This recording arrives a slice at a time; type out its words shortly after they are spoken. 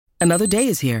Another day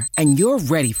is here, and you're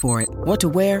ready for it. What to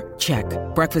wear? Check.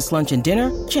 Breakfast, lunch, and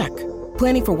dinner? Check.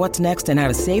 Planning for what's next and how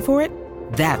to save for it?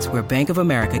 That's where Bank of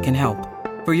America can help.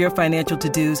 For your financial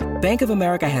to-dos, Bank of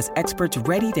America has experts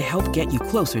ready to help get you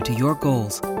closer to your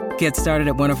goals. Get started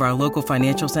at one of our local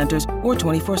financial centers or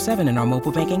 24/7 in our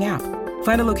mobile banking app.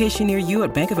 Find a location near you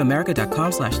at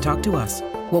bankofamerica.com/talktous.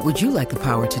 What would you like the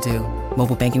power to do?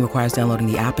 Mobile banking requires downloading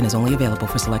the app and is only available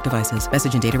for select devices.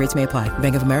 Message and data rates may apply.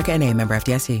 Bank of America N.A., member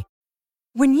FDIC.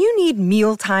 When you need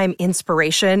mealtime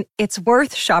inspiration, it's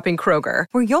worth shopping Kroger,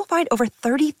 where you'll find over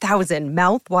 30,000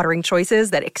 mouth-watering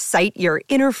choices that excite your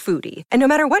inner foodie. And no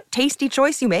matter what tasty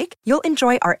choice you make, you'll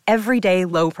enjoy our everyday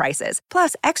low prices,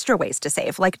 plus extra ways to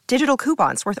save, like digital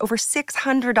coupons worth over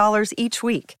 $600 each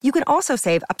week. You can also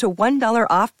save up to $1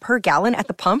 off per gallon at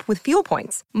the pump with fuel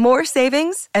points. More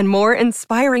savings and more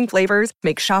inspiring flavors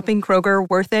make shopping Kroger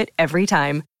worth it every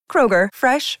time. Kroger,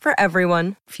 fresh for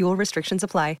everyone. Fuel restrictions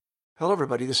apply. Hello,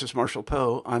 everybody. This is Marshall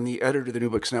Poe. I'm the editor of the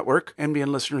New Books Network.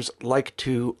 NBN listeners like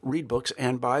to read books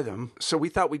and buy them. So we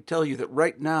thought we'd tell you that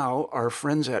right now, our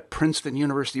friends at Princeton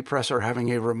University Press are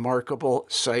having a remarkable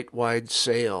site-wide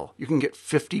sale. You can get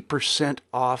 50%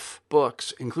 off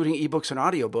books, including ebooks and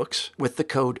audiobooks, with the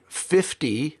code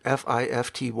 50,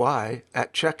 F-I-F-T-Y,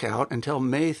 at checkout until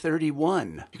May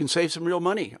 31. You can save some real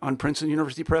money on Princeton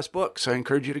University Press books. I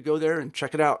encourage you to go there and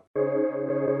check it out.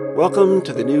 Welcome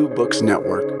to the New Books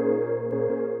Network.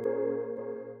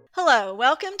 Hello,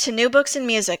 welcome to New Books and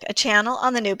Music, a channel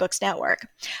on the New Books Network.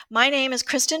 My name is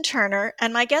Kristen Turner,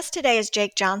 and my guest today is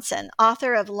Jake Johnson,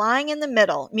 author of Lying in the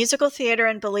Middle, Musical Theater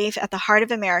and Belief at the Heart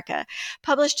of America,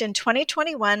 published in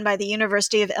 2021 by the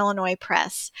University of Illinois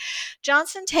Press.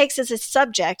 Johnson takes as his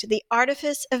subject the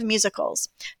artifice of musicals.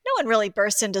 No one really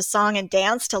bursts into song and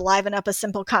dance to liven up a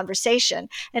simple conversation,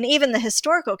 and even the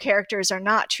historical characters are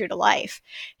not true to life.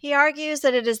 He argues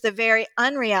that it is the very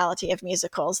unreality of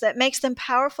musicals that makes them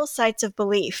powerful sites of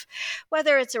belief,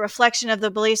 whether it's a reflection of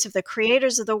the beliefs of the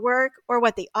creators of the work or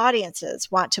what the audiences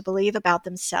want to believe about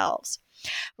themselves.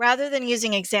 Rather than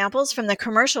using examples from the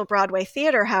commercial Broadway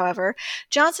theater, however,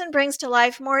 Johnson brings to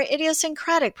life more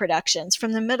idiosyncratic productions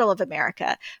from the middle of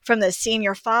America, from the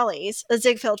Senior Follies, a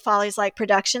Ziegfeld Follies-like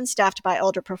production staffed by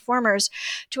older performers,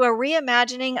 to a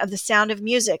reimagining of The Sound of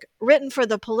Music, written for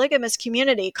the polygamous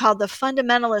community called the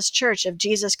Fundamentalist Church of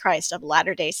Jesus Christ of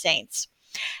Latter-day Saints.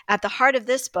 At the heart of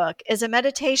this book is a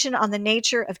meditation on the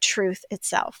nature of truth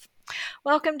itself.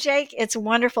 Welcome, Jake. It's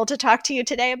wonderful to talk to you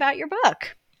today about your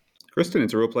book. Kristen,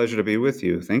 it's a real pleasure to be with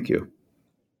you. Thank you.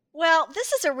 Well,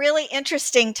 this is a really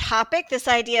interesting topic, this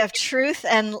idea of truth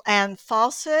and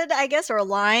falsehood, I guess, or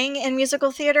lying in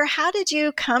musical theater. How did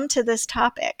you come to this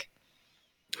topic?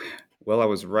 Well, I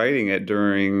was writing it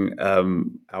during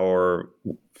our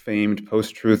famed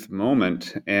post-truth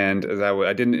moment, and as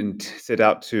I didn't set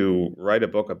out to write a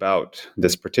book about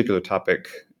this particular topic,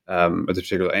 or this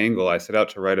particular angle. I set out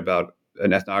to write about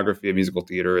an ethnography of musical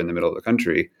theater in the middle of the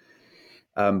country.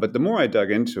 But the more I dug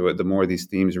into it, the more these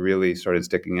themes really started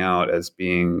sticking out as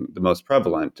being the most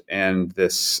prevalent, and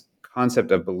this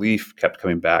concept of belief kept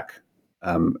coming back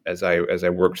as I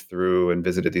worked through and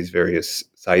visited these various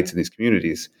sites in these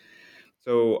communities.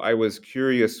 So I was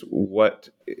curious what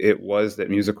it was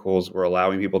that musicals were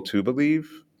allowing people to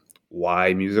believe,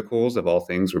 why musicals, of all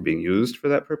things, were being used for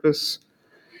that purpose,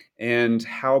 and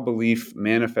how belief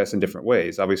manifests in different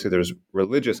ways. Obviously, there's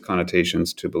religious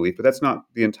connotations to belief, but that's not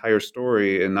the entire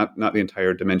story and not the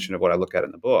entire dimension of what I look at in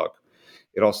the book.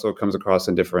 It also comes across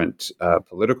in different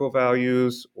political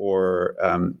values or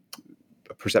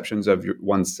perceptions of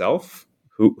oneself.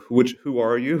 Who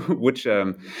are you? What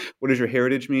does your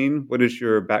heritage mean? What does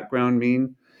your background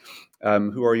mean?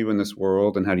 Who are you in this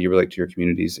world, and how do you relate to your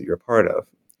communities that you're a part of?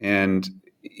 And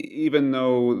even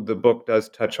though the book does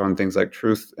touch on things like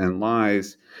truth and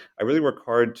lies, I really work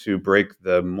hard to break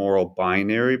the moral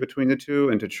binary between the two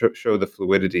and to show the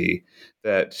fluidity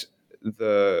that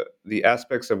the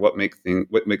aspects of what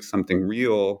makes something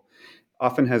real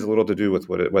often has a little to do with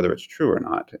whether it's true or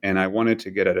not. And I wanted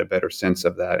to get at a better sense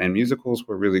of that. And musicals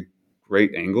were a really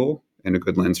great angle and a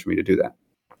good lens for me to do that.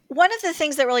 One of the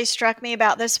things that really struck me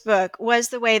about this book was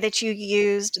the way that you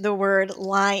used the word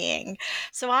lying.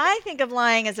 So I think of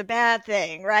lying as a bad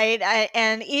thing, right?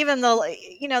 And even though,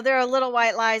 there are little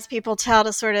white lies people tell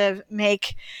to sort of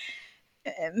make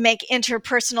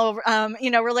interpersonal,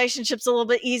 relationships a little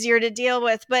bit easier to deal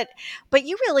with. But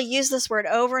you really use this word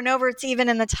over and over. It's even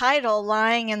in the title,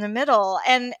 Lying in the Middle.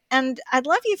 And I'd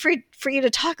love for you to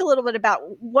talk a little bit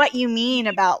about what you mean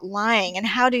about lying and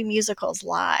how do musicals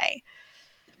lie?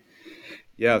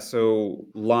 Yeah, so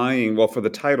lying, well, for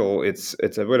the title, it's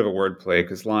a bit of a wordplay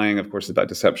because lying, of course, is about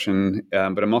deception,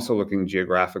 but I'm also looking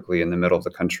geographically in the middle of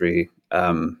the country.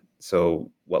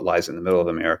 So what lies in the middle of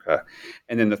America?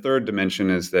 And then the third dimension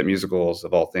is that musicals,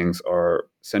 of all things, are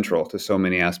central to so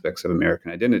many aspects of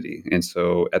American identity. And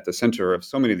so at the center of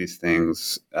so many of these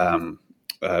things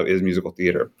is musical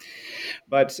theater.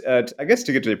 But I guess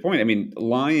to get to your point, I mean,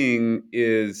 lying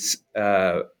is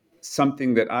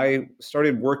something that I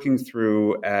started working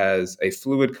through as a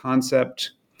fluid concept,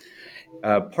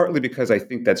 partly because I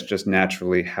think that's just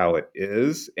naturally how it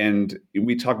is. And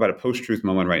we talk about a post-truth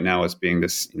moment right now as being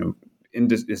this,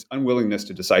 this unwillingness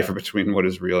to decipher between what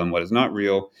is real and what is not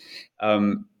real.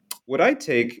 What I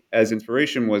take as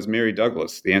inspiration was Mary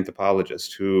Douglas, the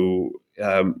anthropologist, who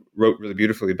wrote really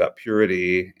beautifully about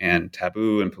purity and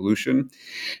taboo and pollution.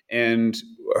 And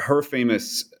her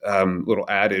famous little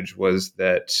adage was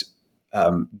that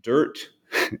dirt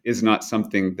is not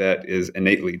something that is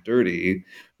innately dirty.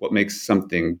 What makes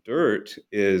something dirt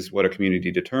is what a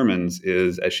community determines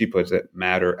is, as she puts it,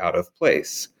 matter out of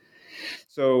place.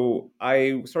 So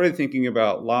I started thinking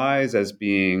about lies as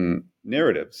being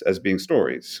narratives, as being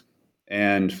stories.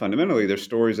 And fundamentally, they're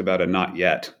stories about a not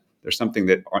yet. There's something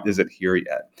that isn't here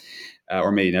yet,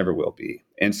 or maybe never will be.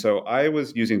 And so I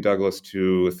was using Douglas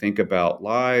to think about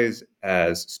lies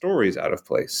as stories out of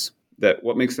place. That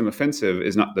what makes them offensive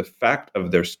is not the fact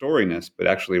of their storiness, but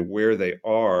actually where they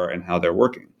are and how they're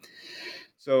working.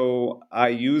 So I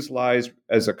use lies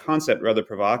as a concept rather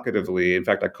provocatively. In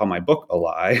fact, I call my book a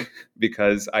lie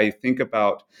because I think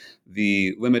about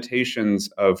the limitations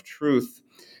of truth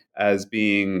as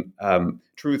being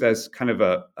truth as kind of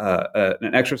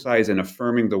an exercise in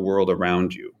affirming the world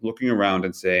around you, looking around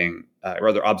and saying,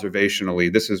 rather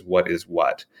observationally, this is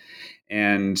what.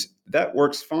 And that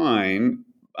works fine,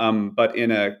 but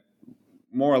in a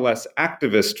more or less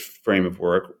activist frame of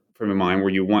mind, where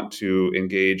you want to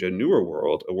engage a newer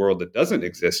world, a world that doesn't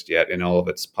exist yet in all of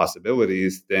its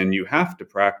possibilities, then you have to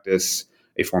practice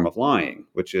a form of lying,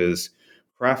 which is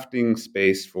crafting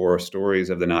space for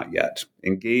stories of the not yet,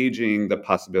 engaging the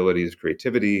possibilities of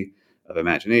creativity, of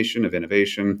imagination, of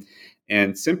innovation,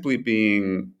 and simply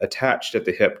being attached at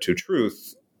the hip to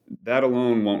truth. That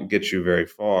alone won't get you very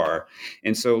far.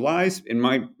 And so lies, in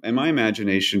my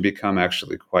imagination, become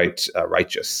actually quite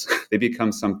righteous. They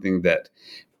become something that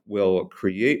will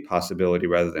create possibility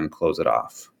rather than close it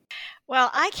off.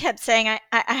 Well, I kept saying,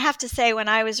 I have to say, when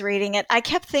I was reading it, I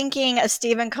kept thinking of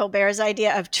Stephen Colbert's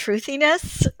idea of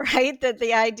truthiness, right? That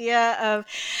the idea of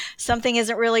something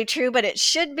isn't really true, but it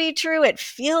should be true. It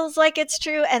feels like it's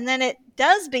true. And then it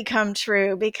does become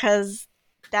true because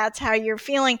that's how you're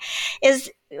feeling.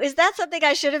 Is that something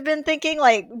I should have been thinking?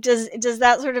 Like, does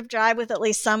that sort of jive with at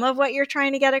least some of what you're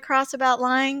trying to get across about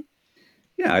lying?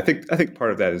 Yeah, I think part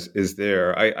of that is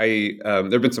there. There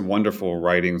have been some wonderful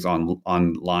writings on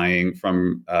lying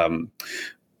from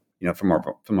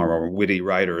from our witty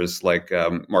writers like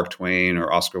Mark Twain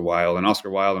or Oscar Wilde. And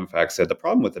Oscar Wilde, in fact, said the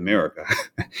problem with America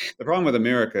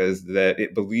is that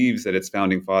it believes that its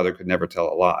founding father could never tell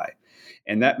a lie.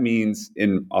 And that means,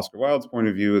 in Oscar Wilde's point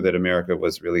of view, that America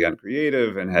was really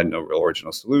uncreative and had no real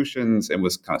original solutions and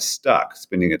was kind of stuck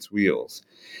spinning its wheels,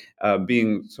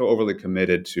 being so overly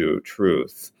committed to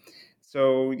truth.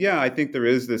 So, yeah, I think there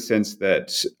is this sense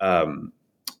that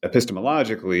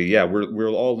epistemologically, we're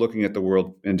all looking at the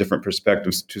world in different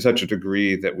perspectives to such a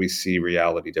degree that we see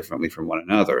reality differently from one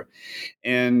another.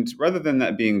 And rather than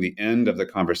that being the end of the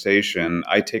conversation,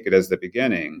 I take it as the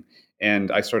beginning.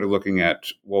 And I started looking at,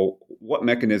 well, what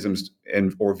mechanisms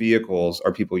or vehicles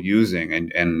are people using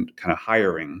and kind of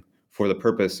hiring for the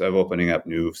purpose of opening up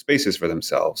new spaces for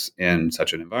themselves in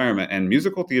such an environment. And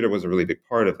musical theater was a really big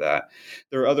part of that.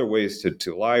 There are other ways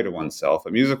to lie to oneself,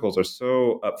 but musicals are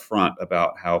so upfront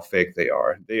about how fake they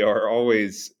are. They are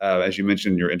always, as you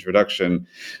mentioned in your introduction,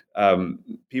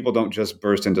 people don't just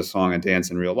burst into song and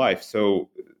dance in real life. So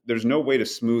there's no way to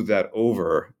smooth that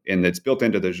over, and it's built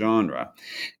into the genre.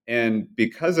 And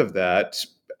because of that,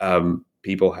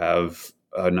 people have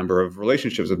a number of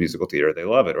relationships with musical theater. They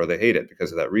love it or they hate it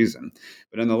because of that reason.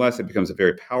 But nonetheless, it becomes a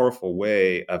very powerful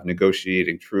way of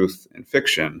negotiating truth and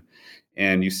fiction.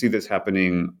 And you see this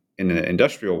happening in an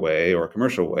industrial way or a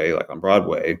commercial way, like on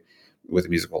Broadway, with a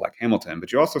musical like Hamilton.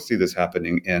 But you also see this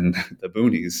happening in the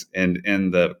boonies and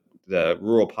in the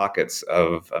rural pockets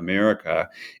of America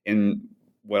in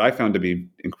what I found to be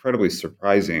incredibly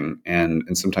surprising and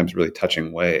sometimes really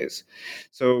touching ways.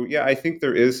 So, yeah, I think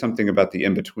there is something about the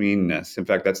in-betweenness. In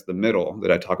fact, that's the middle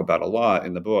that I talk about a lot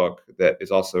in the book that is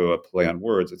also a play on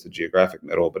words. It's a geographic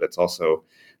middle, but it's also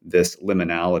this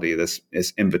liminality, this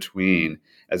in-between,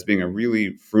 as being a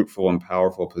really fruitful and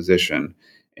powerful position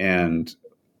And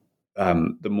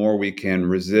the more we can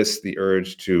resist the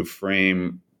urge to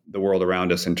frame the world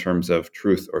around us in terms of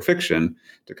truth or fiction,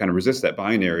 to kind of resist that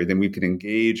binary, then we can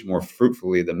engage more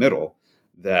fruitfully the middle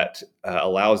that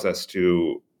allows us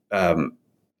to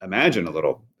imagine a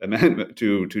little,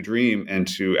 to dream, and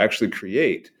to actually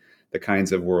create the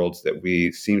kinds of worlds that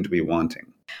we seem to be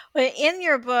wanting. Well, in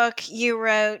your book, you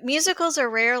wrote, musicals are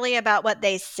rarely about what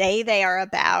they say they are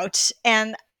about.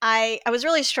 And I was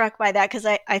really struck by that because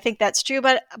I think that's true.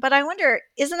 But I wonder,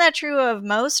 isn't that true of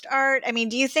most art? I mean,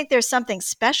 do you think there's something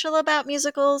special about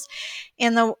musicals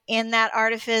in that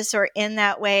artifice or in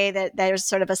that way that there's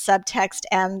sort of a subtext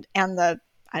and the,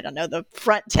 I don't know, the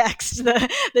front text,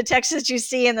 the text that you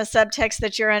see and the subtext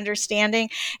that you're understanding?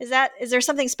 Is there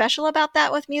something special about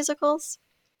that with musicals?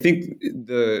 I think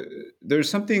there's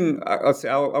something, I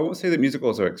won't say that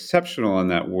musicals are exceptional in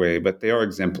that way, but they are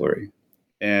exemplary.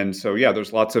 And so, yeah,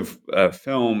 there's lots of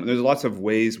film, there's lots of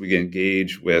ways we can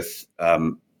engage with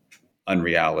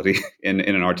unreality in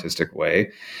an artistic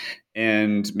way.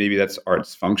 And maybe that's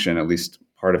art's function, at least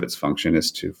part of its function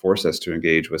is to force us to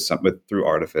engage through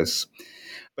artifice.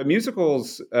 But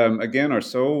musicals, again, are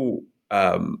so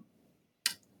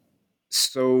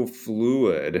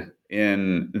fluid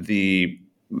in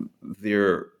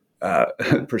their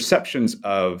perceptions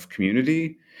of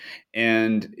community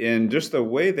and in just the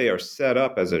way they are set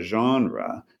up as a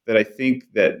genre, that I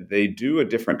think that they do a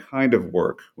different kind of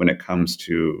work when it comes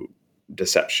to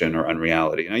deception or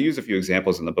unreality. And I use a few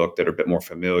examples in the book that are a bit more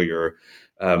familiar,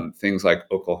 things like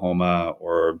Oklahoma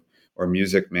or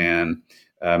Music Man.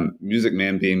 Music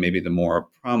Man being maybe the more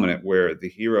prominent, where the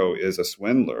hero is a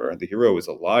swindler, the hero is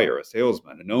a liar, a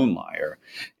salesman, a known liar,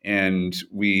 and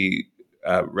we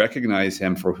recognize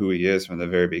him for who he is from the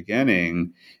very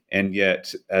beginning. And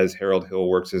yet, as Harold Hill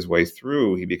works his way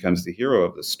through, he becomes the hero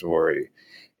of the story.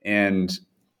 And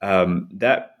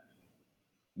that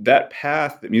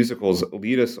path that musicals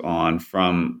lead us on,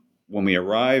 from when we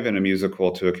arrive in a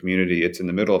musical to a community, it's in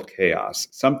the middle of chaos.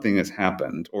 Something has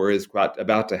happened or is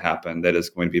about to happen that is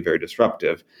going to be very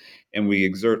disruptive. And we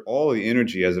exert all the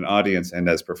energy as an audience and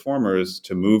as performers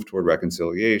to move toward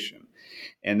reconciliation.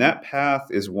 And that path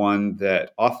is one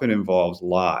that often involves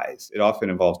lies. It often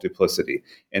involves duplicity.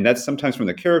 And that's sometimes from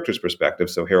the character's perspective,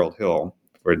 so Harold Hill,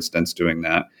 for instance, doing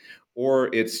that.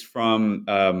 Or it's from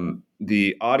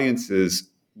the audience's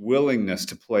willingness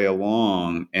to play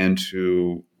along and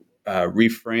to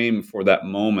reframe for that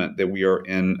moment that we are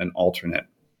in an alternate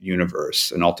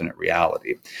universe, an alternate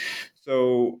reality.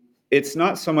 So it's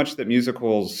not so much that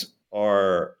musicals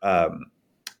are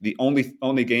the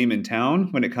only game in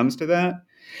town when it comes to that.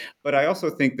 But I also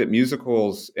think that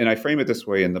musicals, and I frame it this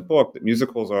way in the book, that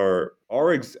musicals are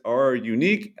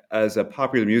unique as a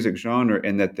popular music genre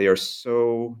in that they are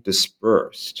so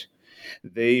dispersed.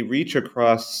 They reach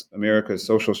across America's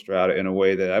social strata in a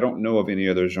way that I don't know of any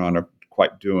other genre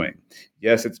quite doing.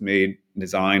 Yes, it's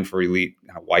designed for elite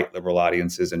white liberal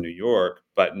audiences in New York,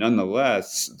 but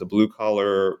nonetheless, the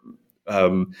blue-collar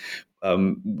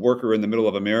worker in the middle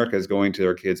of America is going to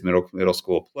their kids' middle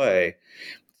school play.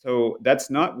 So that's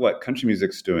not what country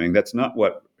music's doing. That's not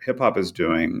what hip hop is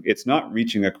doing. It's not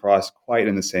reaching across quite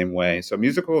in the same way. So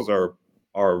musicals are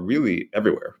really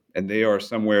everywhere, and they are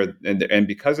somewhere. And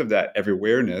because of that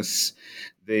everywhereness,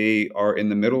 they are in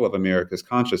the middle of America's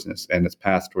consciousness and its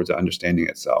path towards understanding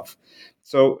itself.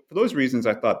 So for those reasons,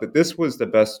 I thought that this was the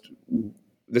best.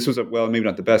 This was maybe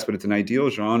not the best, but it's an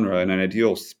ideal genre and an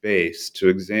ideal space to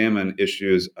examine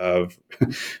issues of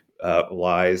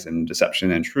lies and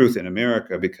deception and truth in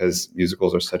America, because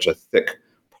musicals are such a thick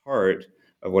part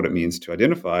of what it means to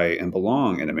identify and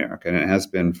belong in America, and it has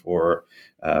been for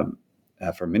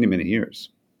many, many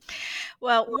years.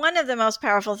 Well, one of the most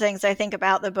powerful things I think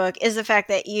about the book is the fact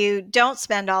that you don't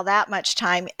spend all that much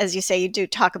time, as you say, you do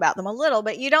talk about them a little,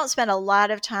 but you don't spend a lot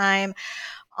of time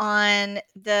on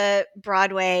the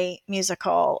Broadway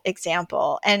musical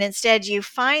example. And instead, you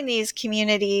find these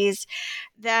communities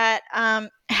that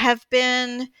have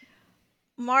been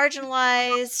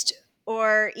marginalized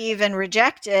or even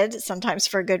rejected, sometimes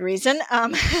for good reason,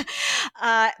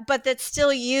 but that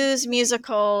still use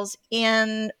musicals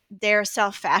in their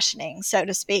self-fashioning, so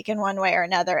to speak, in one way or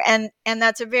another. And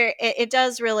that's it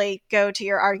does really go to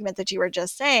your argument that you were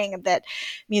just saying, that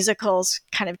musicals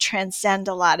kind of transcend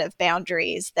a lot of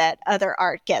boundaries that other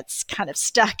art gets kind of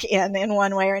stuck in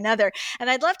one way or another. And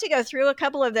I'd love to go through a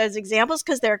couple of those examples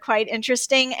because they're quite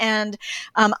interesting and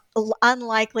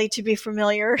unlikely to be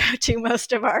familiar to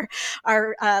most of our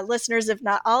listeners, if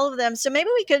not all of them. So maybe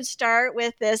we could start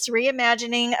with this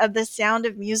reimagining of the Sound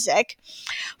of Music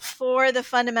for the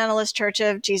Fundamentalist Church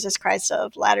of Jesus Christ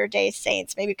of Latter-day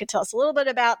Saints. Maybe you could tell us a little bit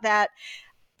about that.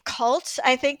 cult,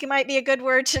 I think might be a good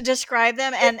word to describe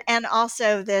them, and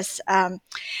also this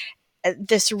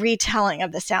retelling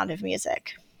of The Sound of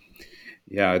Music.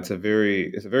 Yeah, it's a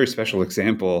very special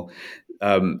example.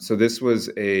 So this was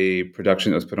a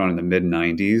production that was put on in the mid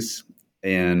 '90s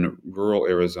in rural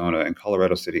Arizona, in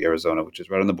Colorado City, Arizona, which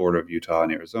is right on the border of Utah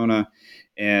and Arizona.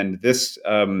 And this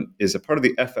is a part of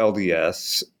the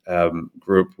FLDS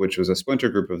group, which was a splinter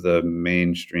group of the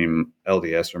mainstream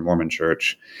LDS or Mormon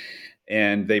Church.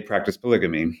 And they practice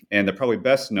polygamy. And they're probably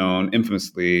best known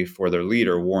infamously for their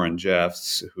leader, Warren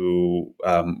Jeffs, who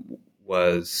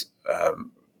was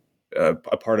a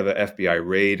part of an FBI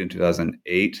raid in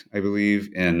 2008, I believe,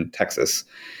 in Texas.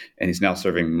 And he's now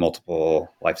serving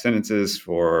multiple life sentences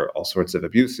for all sorts of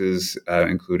abuses,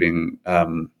 including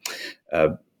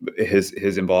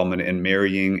his involvement in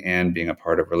marrying and being a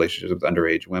part of relationships with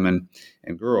underage women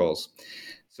and girls.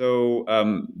 So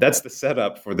that's the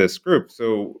setup for this group.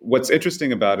 So what's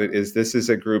interesting about it is this is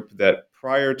a group that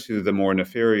prior to the more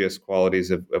nefarious qualities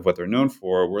of what they're known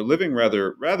for, were living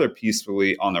rather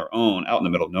peacefully on their own out in the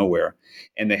middle of nowhere.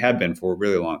 And they had been for a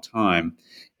really long time.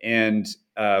 And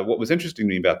what was interesting to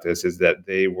me about this is that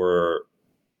they were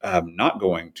not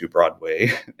going to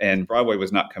Broadway, and Broadway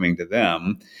was not coming to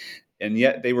them. And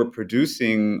yet they were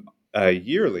producing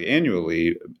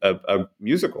annually, a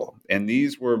musical. And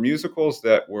these were musicals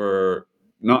that were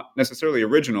not necessarily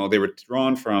original. They were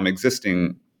drawn from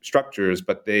existing structures,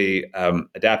 but they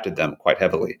adapted them quite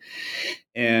heavily.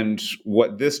 And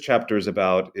what this chapter is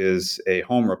about is a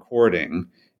home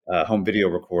video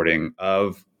recording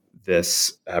of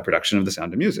this production of The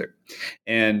Sound of Music.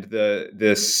 And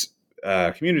this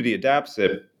community adapts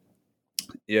it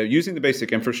using the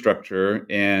basic infrastructure,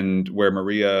 and where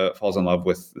Maria falls in love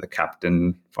with the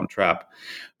captain von Trapp.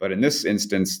 But in this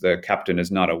instance, the captain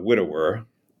is not a widower.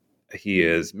 He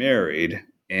is married.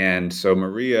 And so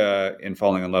Maria, in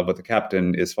falling in love with the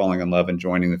captain, is falling in love and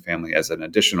joining the family as an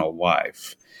additional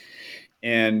wife.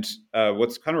 And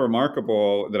what's kind of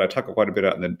remarkable that I talk quite a bit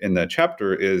about in the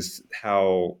chapter is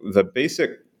how the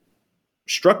basic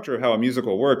structure of how a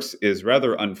musical works is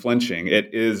rather unflinching.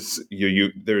 It is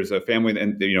there's a family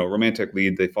and romantic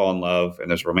lead, they fall in love, and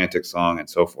there's a romantic song and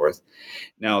so forth.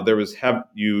 Now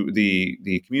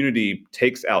the community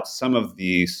takes out some of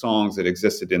the songs that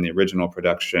existed in the original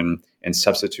production and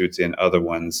substitutes in other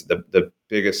ones. The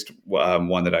biggest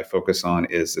one that I focus on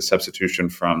is the substitution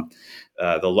from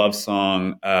the love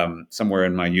song, Somewhere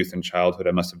in My Youth and Childhood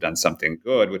I Must Have Done Something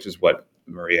Good, which is what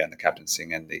Maria and the captain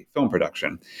sing in the film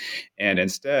production. And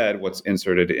instead, what's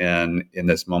inserted in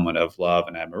this moment of love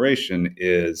and admiration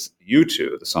is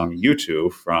U2, the song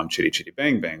U2 from Chitty Chitty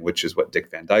Bang Bang, which is what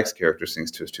Dick Van Dyke's character sings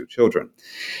to his two children.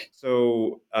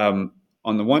 So on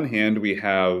the one hand, we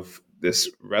have this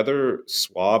rather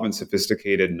suave and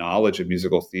sophisticated knowledge of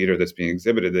musical theater that's being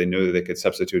exhibited. They know that they could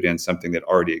substitute in something that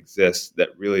already exists that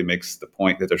really makes the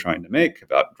point that they're trying to make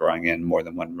about drawing in more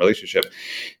than one relationship.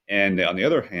 And on the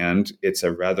other hand, it's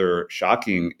a rather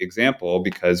shocking example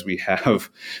because we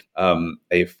have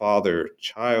a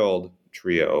father-child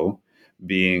trio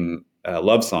being a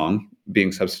love song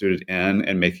being substituted in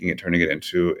and turning it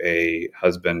into a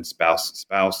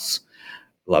husband-spouse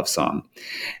love song.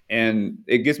 And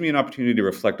it gives me an opportunity to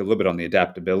reflect a little bit on the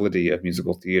adaptability of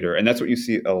musical theater. And that's what you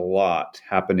see a lot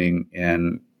happening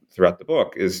throughout the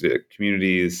book is that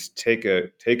communities take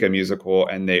a musical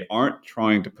and they aren't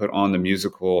trying to put on the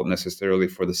musical necessarily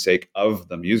for the sake of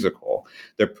the musical.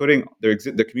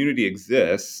 The community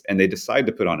exists and they decide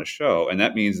to put on a show, and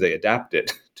that means they adapt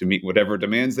it to meet whatever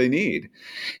demands they need.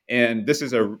 And this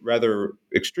is a rather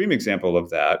extreme example of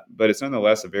that, but it's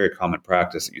nonetheless a very common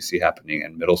practice that you see happening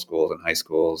in middle schools and high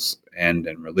schools and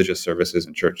in religious services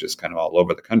and churches kind of all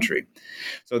over the country.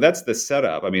 So that's the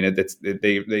setup. I mean,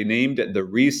 they named it the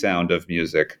Resound of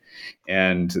Music,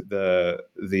 and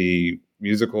the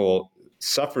musical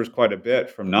suffers quite a bit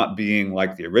from not being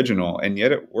like the original, and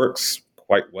yet it works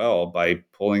quite well by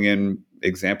pulling in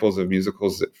examples of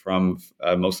musicals from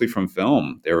mostly from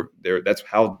film. That's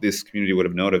how this community would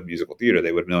have known of musical theater.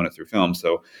 They would have known it through film.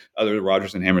 So other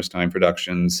Rodgers and Hammerstein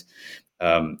productions,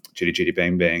 Chitty Chitty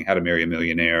Bang Bang, How to Marry a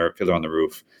Millionaire, Fiddler on the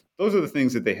Roof. Those are the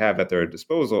things that they have at their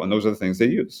disposal, and those are the things they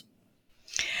use.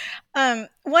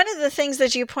 One of the things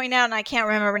that you point out, and I can't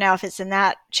remember now if it's in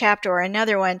that chapter or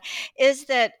another one, is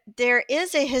that there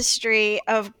is a history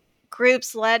of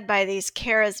groups led by these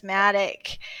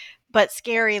charismatic but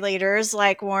scary leaders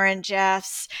like Warren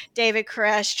Jeffs, David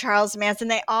Koresh, Charles Manson.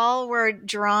 They all were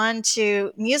drawn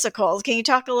to musicals. Can you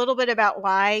talk a little bit about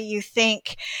why you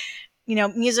think,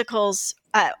 musicals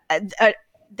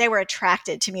they were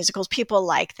attracted to musicals. People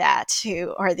like that,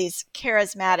 who are these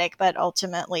charismatic but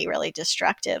ultimately really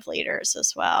destructive leaders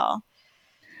as well.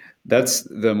 That's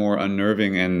the more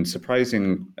unnerving and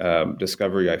surprising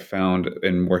discovery I found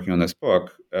in working on this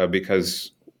book,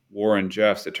 because Warren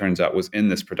Jeffs, it turns out, was in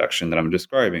this production that I'm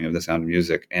describing of The Sound of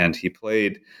Music, and he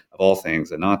played, of all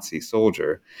things, a Nazi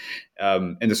soldier.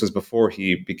 And this was before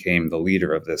he became the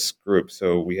leader of this group.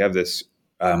 So we have this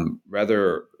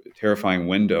rather terrifying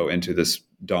window into this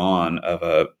dawn of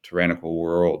a tyrannical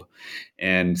world,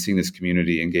 and seeing this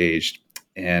community engaged.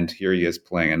 And here he is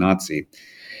playing a Nazi.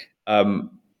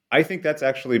 I think that's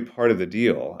actually part of the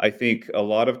deal. I think a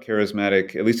lot of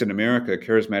charismatic, at least in America,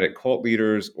 charismatic cult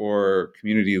leaders or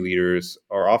community leaders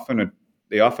often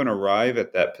arrive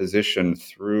at that position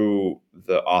through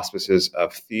the auspices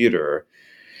of theater.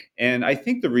 And I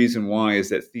think the reason why is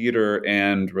that theater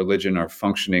and religion are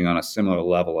functioning on a similar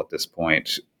level at this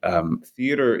point.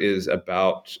 Theater is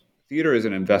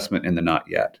an investment in the not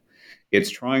yet. It's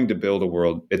trying to build a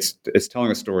world. It's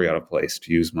telling a story out of place,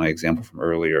 to use my example from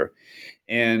earlier.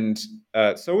 And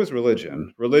so is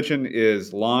religion. Religion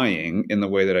is lying in the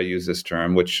way that I use this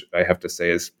term, which I have to say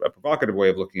is a provocative way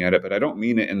of looking at it, but I don't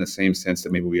mean it in the same sense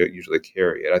that maybe we usually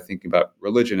carry it. I think about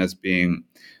religion as being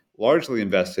largely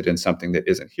invested in something that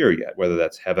isn't here yet, whether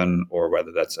that's heaven or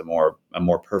whether that's a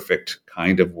more perfect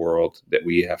kind of world that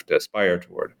we have to aspire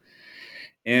toward.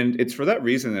 And it's for that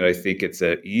reason that I think it's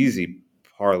an easy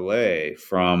parlay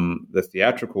from the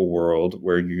theatrical world,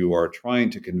 where you are trying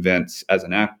to convince, as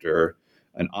an actor,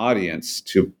 an audience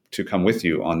to come with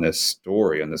you on this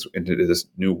story, into this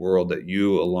new world that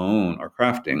you alone are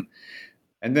crafting.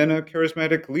 And then a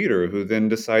charismatic leader who then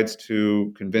decides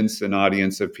to convince an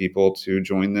audience of people to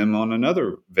join them on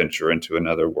another venture into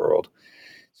another world.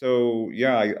 So,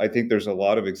 yeah, I think there's a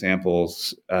lot of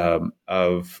examples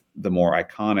of the more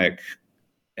iconic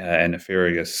and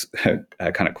nefarious kind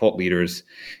of cult leaders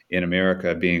in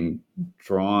America being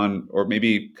drawn, or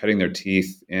maybe cutting their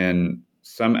teeth in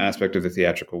some aspect of the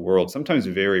theatrical world, sometimes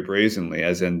very brazenly,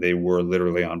 as in they were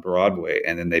literally on Broadway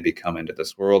and then they become into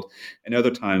this world. And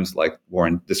other times, like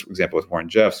this example with Warren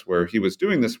Jeffs, where he was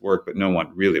doing this work, but no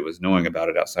one really was knowing about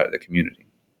it outside of the community.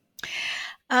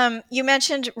 You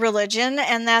mentioned religion,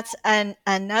 and that's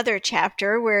another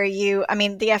chapter where the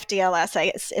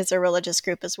FDLS is a religious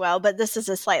group as well, but this is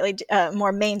a slightly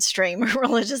more mainstream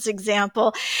religious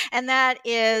example. And that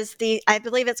is I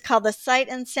believe it's called the Sight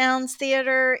and Sounds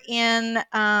Theater in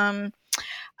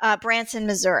Branson,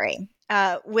 Missouri,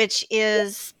 which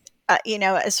is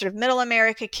a sort of middle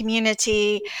America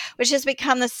community, which has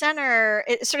become the center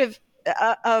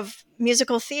of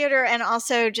musical theater, and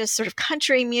also just sort of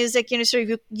country music.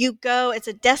 You go, it's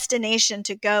a destination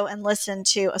to go and listen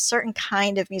to a certain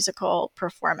kind of musical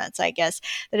performance, I guess,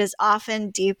 that is often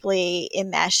deeply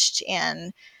enmeshed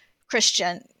in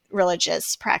Christian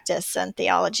religious practice and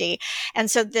theology. And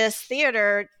so this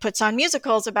theater puts on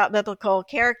musicals about biblical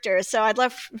characters. So I'd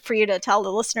love for you to tell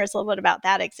the listeners a little bit about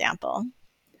that example.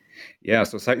 Yeah,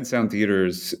 so Sight and Sound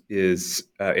Theaters is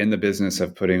in the business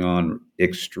of putting on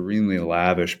extremely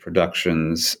lavish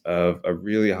productions of a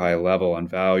really high level and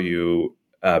value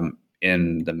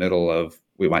in the middle of,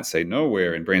 we might say,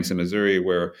 nowhere in Branson, Missouri,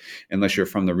 where unless you're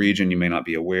from the region, you may not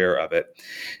be aware of it.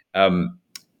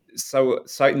 So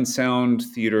Sight and Sound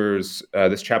Theaters,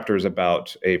 this chapter is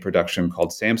about a production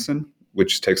called Samson,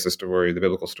 which takes the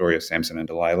biblical story of Samson and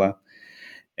Delilah,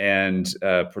 and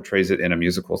portrays it in a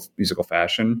musical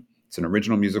fashion. It's an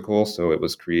original musical, so it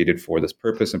was created for this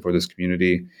purpose and for this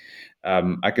community.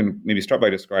 I can maybe start by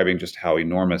describing just how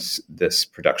enormous this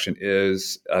production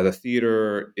is. The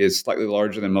theater is slightly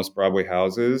larger than most Broadway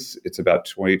houses. It's about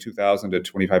 22,000 to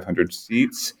 2,500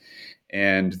 seats.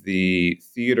 And the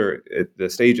theater, the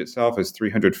stage itself is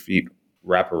 300 feet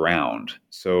wrap around.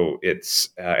 So it's,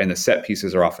 and the set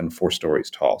pieces are often 4 stories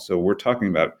tall. So we're talking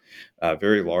about a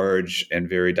very large and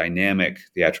very dynamic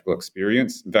theatrical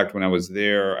experience. In fact, when I was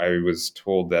there, I was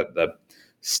told that the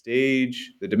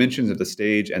dimensions of the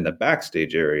stage and the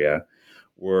backstage area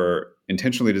were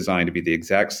intentionally designed to be the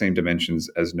exact same dimensions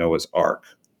as Noah's Ark,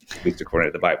 at least according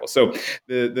to the Bible. So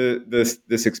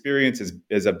this experience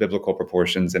is of biblical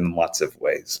proportions in lots of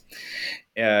ways.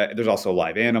 There's also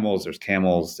live animals, there's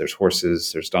camels, there's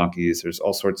horses, there's donkeys, there's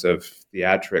all sorts of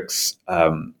theatrics.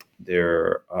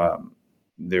 There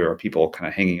are people kind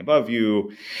of hanging above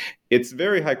you. It's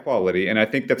very high quality, and I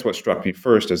think that's what struck me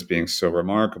first as being so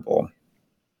remarkable.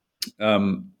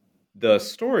 The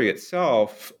story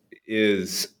itself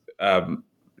is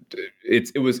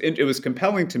it was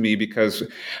compelling to me because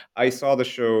I saw the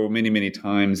show many, many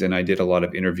times, and I did a lot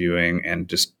of interviewing and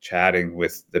just chatting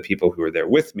with the people who were there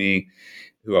with me.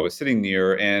 who I was sitting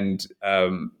near, and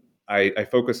I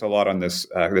focus a lot on this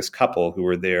couple who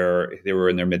were there. They were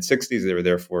in their mid-60s. They were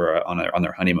there for on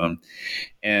their honeymoon,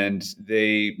 and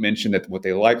they mentioned that what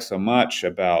they liked so much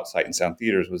about Sight and Sound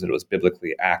Theaters was that it was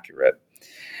biblically accurate.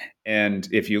 And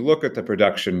if you look at the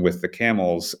production with the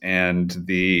camels and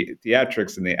the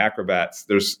theatrics and the acrobats,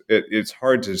 it's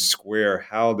hard to square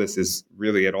how this is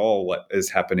really at all what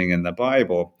is happening in the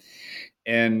Bible.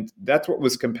 And that's what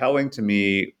was compelling to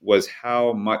me, was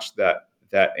how much that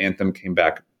anthem came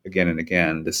back again and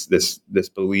again. This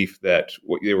belief that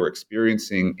what they were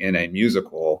experiencing in a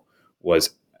musical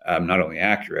was not only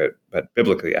accurate, but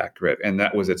biblically accurate. And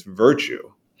that was its virtue.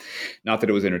 Not that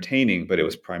it was entertaining, but it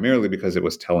was primarily because it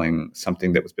was telling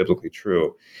something that was biblically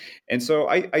true. And so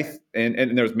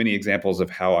and there's many examples of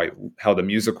how the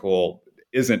musical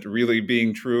isn't really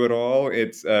being true at all.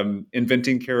 It's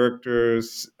inventing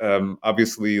characters.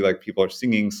 Obviously, like, people are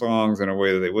singing songs in a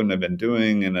way that they wouldn't have been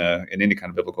doing in any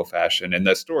kind of biblical fashion. And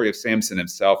the story of Samson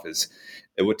himself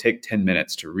it would take 10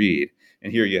 minutes to read.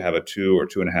 And here you have a 2 or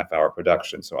 2.5 hour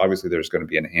production. So obviously there's going to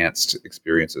be enhanced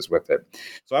experiences with it.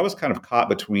 So I was kind of caught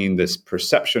between this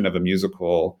perception of a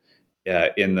musical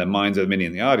in the minds of many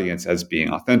in the audience as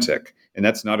being authentic. And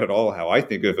that's not at all how I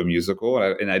think of a musical.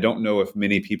 And I don't know if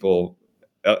many people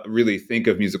really think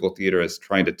of musical theater as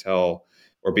trying to tell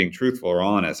or being truthful or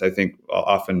honest. I think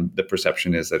often the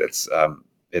perception is that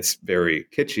it's very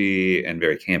kitschy and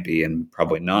very campy and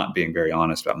probably not being very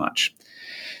honest about much.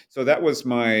 So that was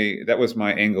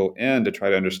my angle in to try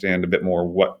to understand a bit more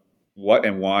what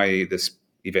and why this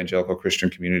evangelical Christian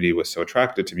community was so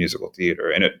attracted to musical theater.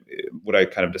 And what I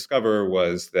kind of discovered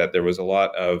was that there was a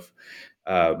lot of,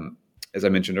 as I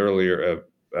mentioned earlier,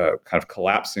 kind of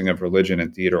collapsing of religion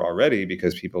and theater already,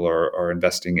 because people are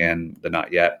investing in the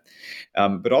not yet.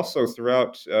 But also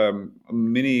throughout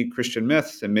many Christian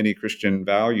myths and many Christian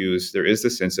values, there is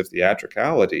this sense of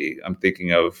theatricality. I'm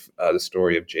thinking of the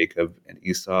story of Jacob and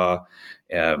Esau,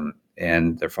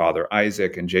 and their father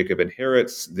Isaac, and Jacob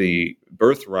inherits the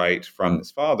birthright from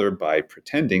his father by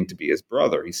pretending to be his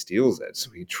brother. He steals it. So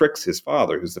he tricks his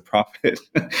father, who's the prophet,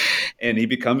 and he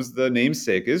becomes the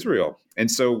namesake Israel.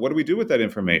 And so what do we do with that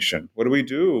information? What do we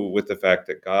do with the fact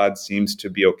that God seems to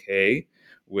be okay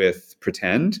with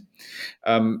pretend?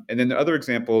 And then the other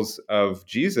examples of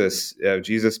Jesus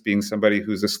being somebody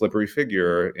who's a slippery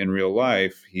figure in real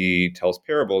life. He tells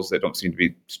parables that don't seem to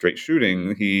be straight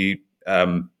shooting.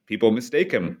 People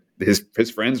mistake him.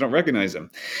 His friends don't recognize him.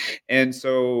 And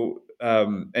so,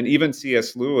 and even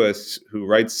C.S. Lewis, who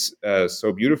writes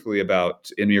so beautifully about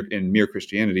in Mere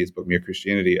Christianity, his book Mere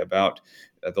Christianity, about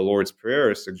the Lord's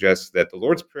Prayer, suggests that the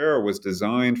Lord's Prayer was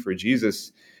designed for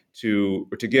Jesus to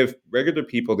give regular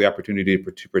people the opportunity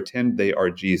to pretend they are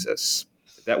Jesus.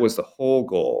 That was the whole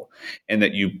goal. And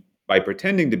that by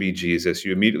pretending to be Jesus,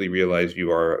 you immediately realize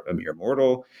you are a mere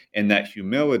mortal, and that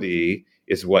humility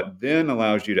is what then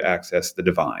allows you to access the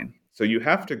divine. So you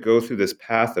have to go through this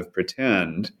path of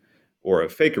pretend or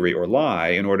of fakery or lie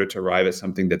in order to arrive at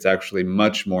something that's actually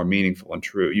much more meaningful and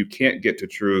true. You can't get to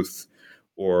truth,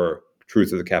 or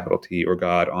truth with a capital T, or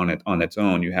God on its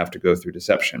own. You have to go through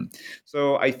deception.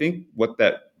 So I think what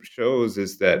that shows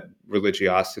is that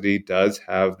religiosity does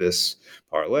have this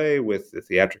parlay with the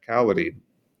theatricality.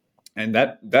 And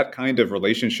that kind of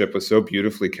relationship was so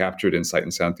beautifully captured in Sight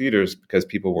and Sound Theaters, because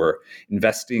people were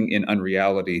investing in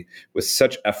unreality with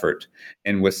such effort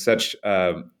and with such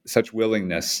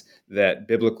willingness that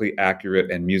biblically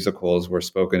accurate and musicals were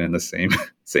spoken in the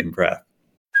same breath.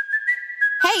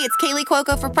 Hey, it's Kaylee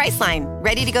Cuoco for Priceline.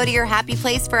 Ready to go to your happy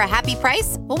place for a happy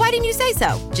price? Well, why didn't you say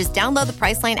so? Just download the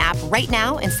Priceline app right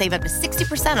now and save up to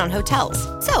 60% on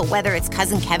hotels. So whether it's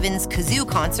Cousin Kevin's Kazoo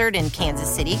Concert in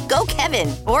Kansas City, go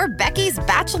Kevin, or Becky's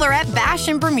Bachelorette Bash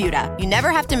in Bermuda, you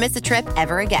never have to miss a trip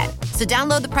ever again. So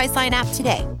download the Priceline app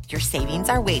today. Your savings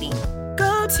are waiting.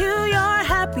 Go to your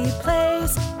happy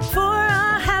place for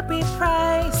a happy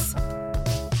price.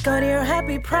 Go to your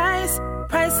happy price,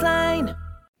 Priceline.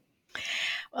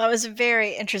 Well, it was a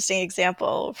very interesting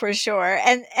example for sure.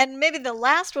 And maybe the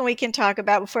last one we can talk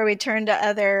about before we turn to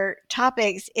other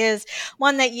topics is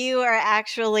one that you are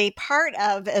actually part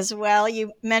of as well.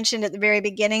 You mentioned at the very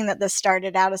beginning that this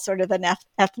started out as sort of an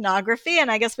ethnography,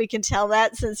 and I guess we can tell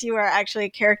that since you are actually a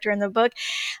character in the book,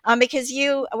 because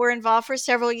you were involved for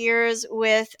several years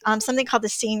with something called the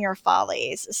Senior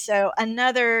Follies. So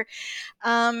another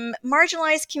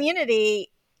marginalized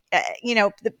community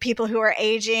the people who are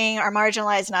aging are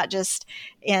marginalized, not just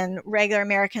in regular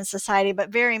American society, but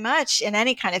very much in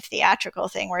any kind of theatrical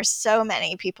thing, where so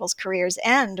many people's careers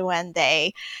end when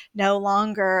they no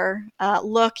longer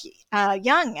look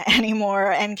young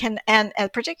anymore, and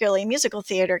particularly musical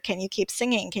theater. Can you keep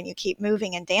singing? Can you keep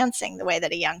moving and dancing the way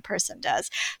that a young person does?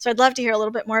 So I'd love to hear a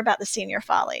little bit more about the Senior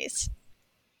Follies.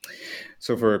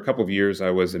 So for a couple of years, I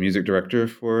was a music director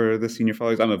for the Senior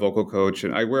Follies. I'm a vocal coach,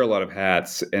 and I wear a lot of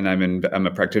hats, and I'm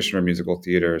a practitioner of musical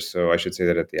theater. So I should say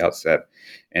that at the outset,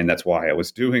 and that's why I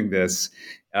was doing this.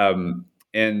 And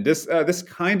this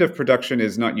kind of production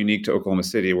is not unique to Oklahoma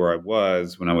City, where I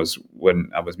was when I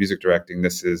was music directing.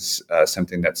 This is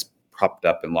something that's popped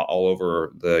up all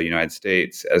over the United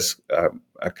States as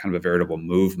a kind of a veritable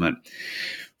movement.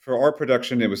 For our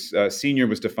production, it was senior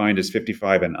was defined as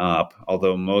 55 and up,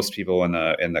 although most people in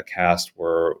the cast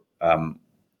were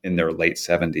in their late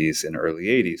 70s and early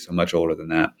 80s, so much older than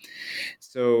that.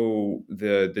 So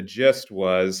the gist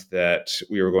was that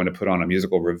we were going to put on a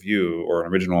musical review or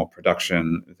an original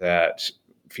production that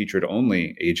featured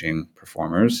only aging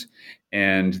performers,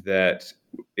 and that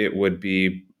it would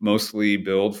be mostly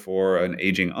billed for an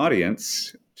aging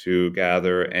audience to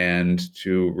gather and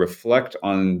to reflect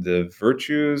on the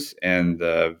virtues and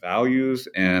the values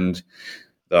and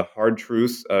the hard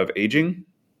truths of aging.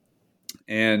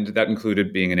 And that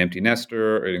included being an empty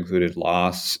nester. It included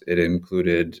loss. It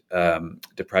included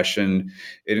depression.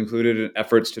 It included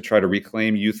efforts to try to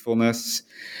reclaim youthfulness.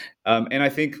 And I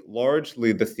think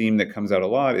largely the theme that comes out a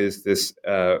lot is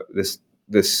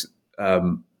this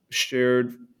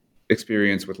shared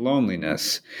experience with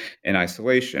loneliness and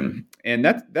isolation. And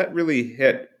that really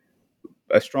hit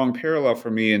a strong parallel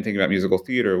for me in thinking about musical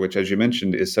theater, which, as you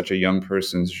mentioned, is such a young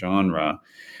person's genre,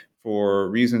 for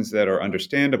reasons that are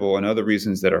understandable and other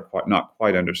reasons that are not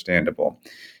quite understandable.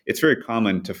 It's very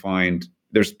common to find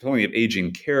there's plenty of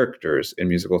aging characters in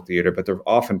musical theater, but they're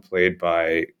often played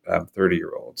by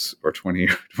 30-year-olds or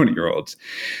 20-year-olds.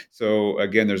 So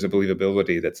again, there's a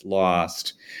believability that's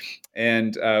lost.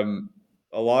 And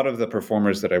a lot of the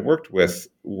performers that I worked with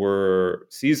were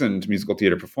seasoned musical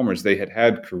theater performers. They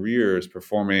had careers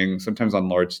performing sometimes on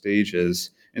large stages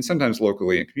and sometimes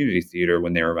locally in community theater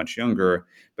when they were much younger,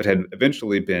 but had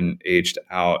eventually been aged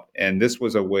out. And this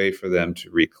was a way for them to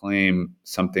reclaim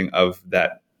something of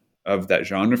that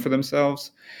genre for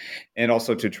themselves, and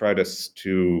also to try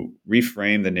to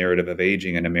reframe the narrative of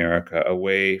aging in America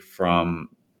away from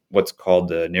what's called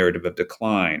the narrative of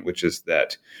decline, which is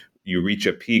that you reach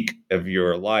a peak of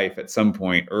your life at some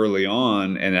point early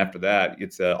on, and after that,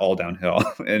 it's all downhill,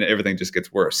 and everything just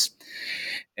gets worse.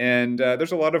 And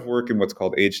there's a lot of work in what's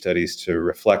called age studies to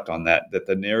reflect on that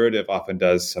the narrative often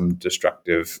does some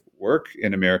destructive work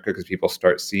in America because people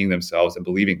start seeing themselves and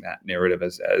believing that narrative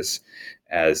as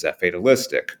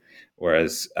fatalistic,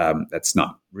 whereas that's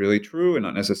not really true and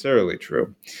not necessarily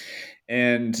true.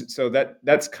 And so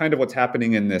that's kind of what's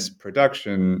happening in this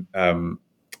production.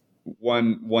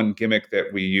 One gimmick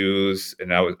that we use,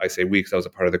 and I say we because I was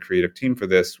a part of the creative team for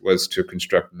this, was to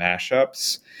construct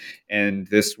mashups. And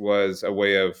this was a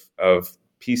way of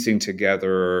piecing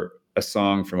together a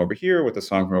song from over here with a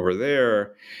song from over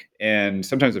there, and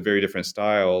sometimes of very different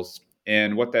styles.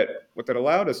 And what that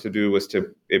allowed us to do was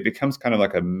it becomes kind of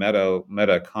like a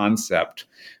meta concept,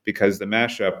 because the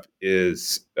mashup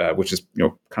is, which is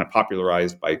kind of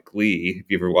popularized by Glee. If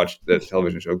you ever watched the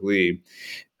television show Glee,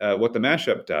 what the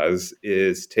mashup does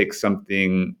is take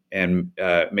something and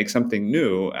make something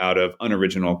new out of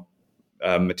unoriginal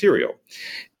material.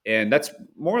 And that's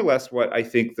more or less what I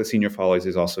think the Senior Follies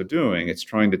is also doing. It's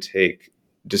trying to take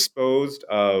disposed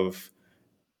of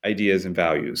ideas and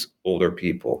values, older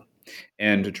people,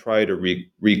 and to try to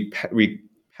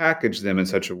repackage them in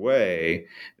such a way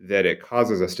that it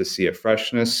causes us to see a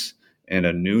freshness and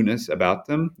a newness about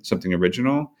them, something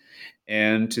original,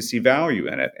 and to see value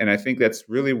in it. And I think that's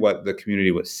really what the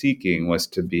community was seeking, was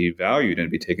to be valued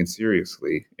and be taken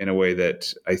seriously in a way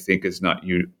that I think is not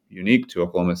unique to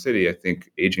Oklahoma City. I think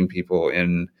aging people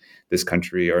in this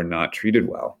country are not treated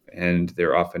well, and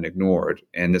they're often ignored.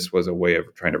 And this was a way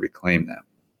of trying to reclaim that.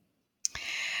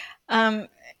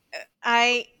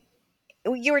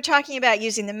 You were talking about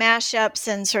using the mashups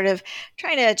and sort of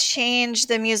trying to change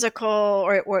the musical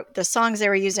or the songs they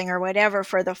were using or whatever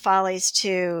for the Follies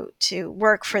to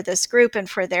work for this group and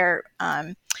for their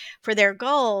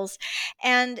goals.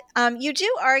 And you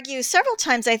do argue several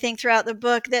times, I think, throughout the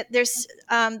book that there's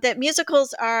that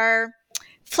musicals are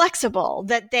flexible,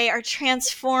 that they are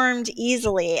transformed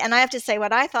easily. And I have to say,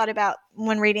 what I thought about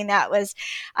when reading that was,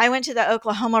 I went to the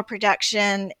Oklahoma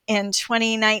production in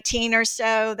 2019 or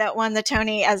so that won the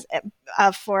Tony as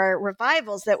for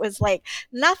revivals. That was like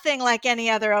nothing like any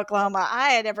other Oklahoma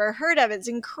I had ever heard of. It's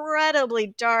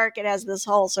incredibly dark. It has this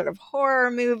whole sort of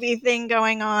horror movie thing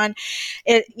going on.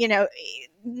 It,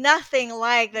 nothing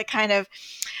like the kind of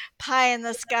pie in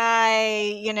the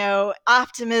sky,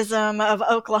 optimism of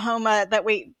Oklahoma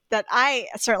that I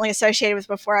certainly associated with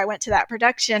before I went to that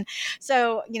production.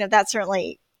 So, that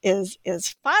certainly is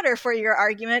fodder for your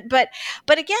argument. But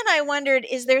again, I wondered,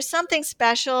 is there something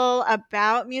special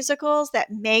about musicals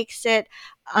that makes it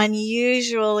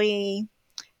unusually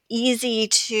easy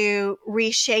to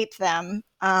reshape them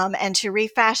and to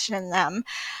refashion them,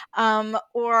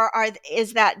 or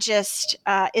is that just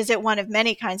is it one of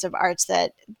many kinds of arts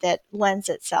that lends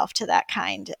itself to that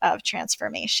kind of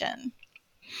transformation?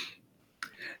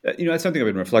 That's something I've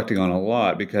been reflecting on a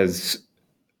lot because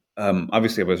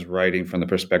obviously I was writing from the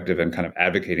perspective and kind of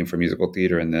advocating for musical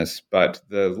theater in this, but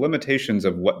the limitations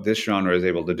of what this genre is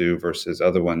able to do versus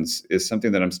other ones is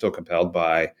something that I'm still compelled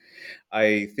by.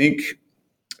 I think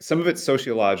some of it's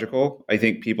sociological. I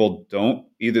think people don't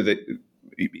either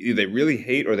they really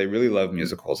hate or they really love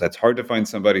musicals. That's hard to find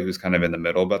somebody who's kind of in the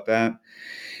middle about that.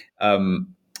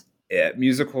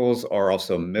 Musicals are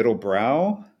also middle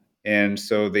brow, and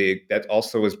so that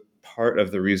also is part of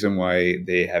the reason why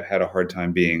they have had a hard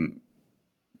time being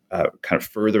kind of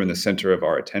further in the center of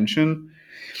our attention.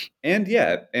 And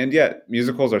yet,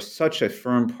 musicals are such a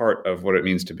firm part of what it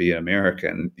means to be an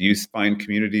American. You find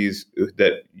communities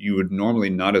that you would normally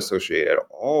not associate at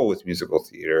all with musical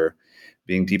theater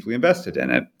being deeply invested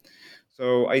in it.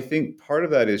 So I think part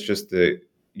of that is just the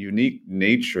unique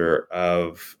nature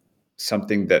of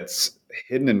something that's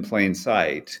hidden in plain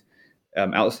sight,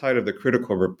 outside of the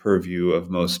critical purview of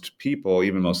most people,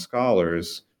 even most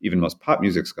scholars, even most pop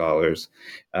music scholars,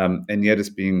 and yet it's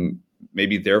being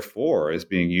maybe therefore is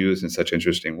being used in such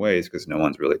interesting ways because no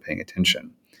one's really paying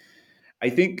attention. I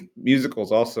think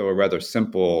musicals also are rather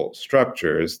simple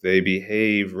structures. They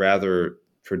behave rather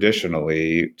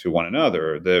traditionally to one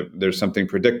another. There's something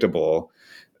predictable.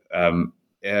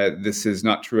 This is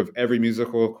not true of every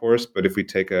musical, of course, but if we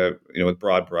take a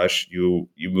broad brush, you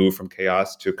move from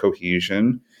chaos to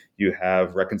cohesion. You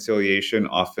have reconciliation,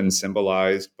 often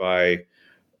symbolized by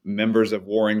members of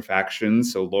warring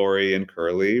factions, so Laurie and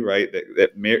Curly, right?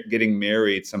 Getting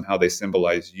married, somehow they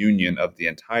symbolize union of the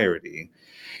entirety.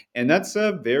 And that's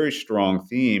a very strong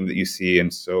theme that you see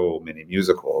in so many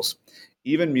musicals.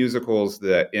 Even musicals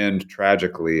that end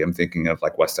tragically, I'm thinking of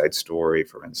like West Side Story,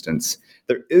 for instance,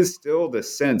 there is still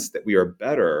this sense that we are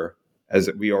better as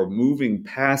we are moving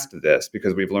past this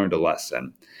because we've learned a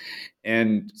lesson.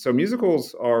 And so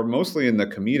musicals are mostly in the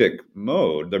comedic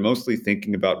mode. They're mostly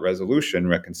thinking about resolution,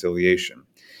 reconciliation.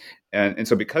 And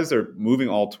so because they're moving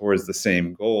all towards the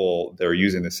same goal, they're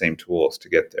using the same tools to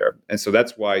get there. And so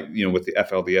that's why, with the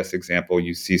FLDS example,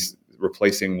 you see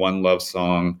replacing one love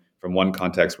song from one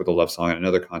context with a love song in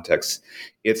another context.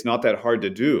 It's not that hard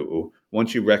to do.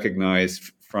 Once you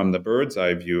recognize from the bird's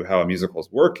eye view how a musical is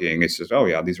working, it's just, oh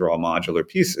yeah, these are all modular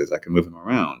pieces. I can move them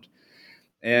around.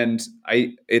 And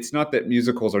it's not that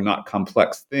musicals are not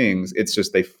complex things. It's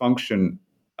just they function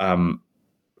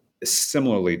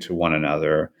similarly to one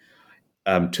another,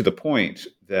 to the point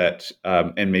that,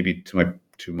 and maybe to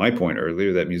my point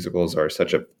earlier, that musicals are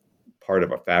such a part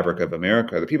of a fabric of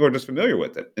America that people are just familiar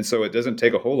with it. And so it doesn't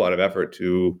take a whole lot of effort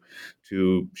to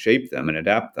shape them and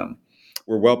adapt them.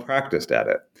 We're well practiced at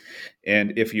it.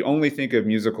 And if you only think of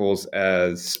musicals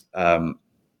as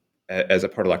a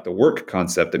part of like the work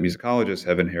concept that musicologists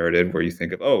have inherited, where you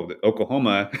think of,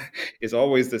 Oklahoma is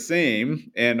always the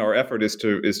same, and our effort is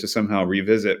to somehow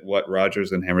revisit what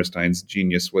Rodgers and Hammerstein's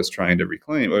genius was trying to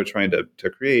reclaim or trying to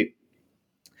create.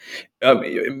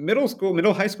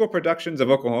 Middle high school productions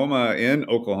of Oklahoma in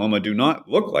Oklahoma do not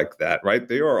look like that, right?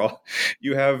 They are all.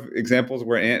 You have examples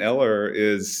where Aunt Eller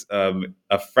is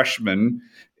a freshman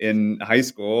in high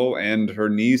school, and her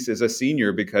niece is a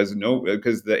senior because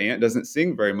the aunt doesn't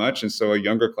sing very much, and so a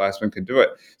younger classman can do it.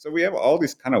 So we have all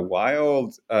these kind of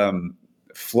wild,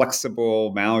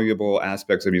 flexible, malleable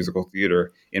aspects of musical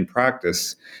theater in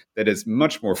practice that is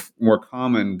much more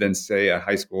common than, say, a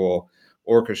high school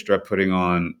orchestra putting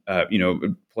on,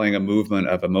 playing a movement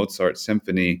of a Mozart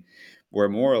symphony, where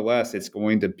more or less it's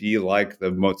going to be like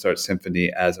the Mozart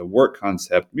symphony as a work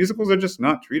concept. Musicals are just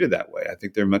not treated that way. I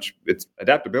think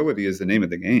adaptability is the name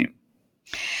of the game.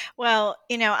 Well,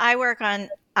 I work on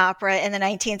opera in the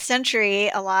 19th century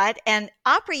a lot. And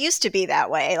opera used to be that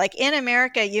way. Like in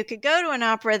America, you could go to an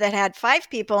opera that had 5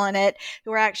 people in it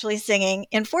who were actually singing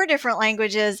in 4 different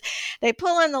languages. They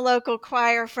pull in the local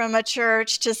choir from a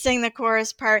church to sing the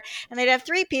chorus part, and they'd have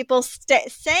 3 people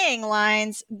saying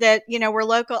lines that, were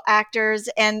local actors.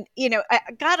 And,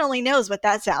 God only knows what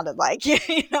that sounded like.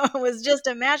 It was just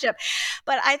a mashup.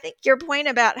 But I think your point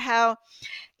about how,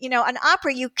 an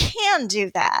opera, you can do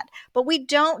that, but we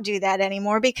don't do that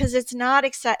anymore because it's not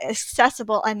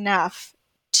accessible enough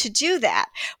to do that.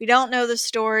 We don't know the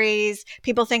stories.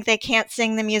 People think they can't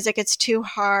sing the music. It's too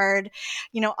hard.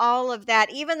 All of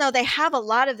that, even though they have a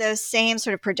lot of those same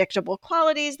sort of predictable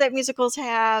qualities that musicals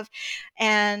have,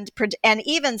 and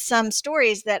even some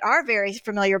stories that are very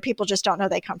familiar. People just don't know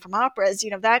they come from operas,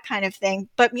 that kind of thing.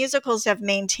 But musicals have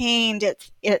maintained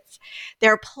its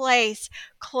their place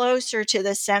closer to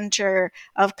the center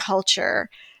of culture,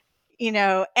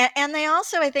 and they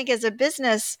also, I think, as a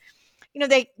business,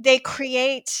 they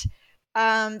create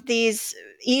these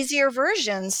easier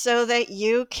versions so that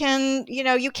you can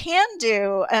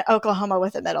do Oklahoma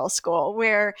with a middle school,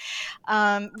 where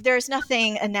there's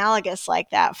nothing analogous like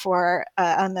that for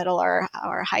a middle or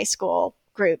high school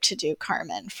group to do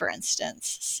Carmen, for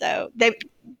instance. So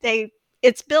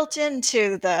it's built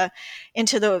into the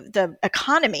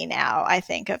economy now, I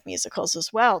think, of musicals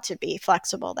as well, to be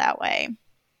flexible that way.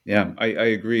 Yeah, I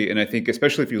agree. And I think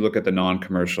especially if you look at the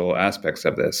non-commercial aspects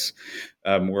of this,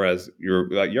 whereas you're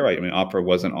right. I mean, opera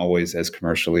wasn't always as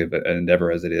commercially an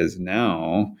endeavor as it is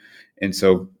now. And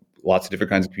so lots of different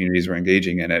kinds of communities were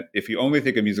engaging in it. If you only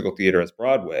think of musical theater as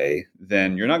Broadway,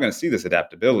 then you're not going to see this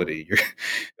adaptability.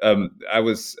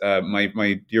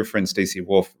 My dear friend Stacey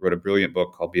Wolf wrote a brilliant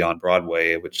book called Beyond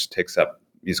Broadway, which takes up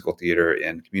musical theater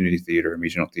and community theater and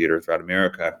regional theater throughout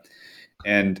America.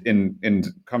 And in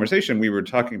conversation, we were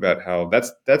talking about how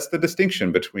that's the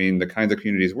distinction between the kinds of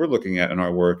communities we're looking at in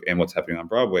our work and what's happening on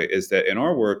Broadway, is that in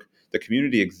our work, the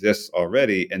community exists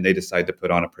already and they decide to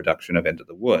put on a production of Into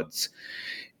the Woods,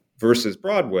 versus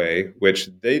Broadway, which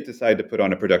they decide to put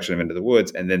on a production of Into the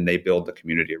Woods and then they build the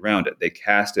community around it. They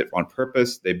cast it on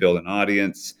purpose, they build an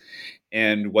audience.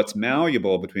 And what's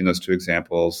malleable between those two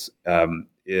examples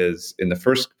is, in the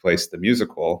first place, the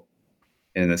musical.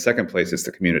 And in the second place, it's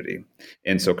the community.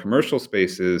 And so commercial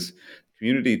spaces,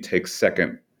 community takes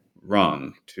second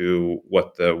rung to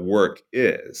what the work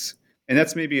is. And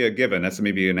that's maybe a given. That's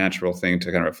maybe a natural thing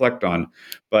to kind of reflect on.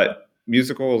 But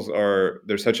musicals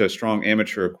there's such a strong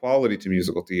amateur quality to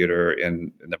musical theater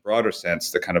in the broader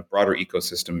sense, the kind of broader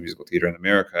ecosystem of musical theater in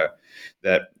America,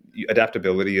 that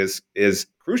adaptability is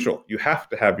crucial. You have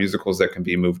to have musicals that can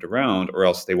be moved around, or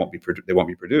else they won't be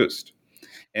produced.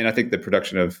 And I think the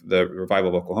production of the Revival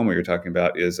of Oklahoma you're talking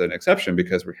about is an exception,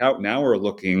 because we've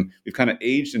kind of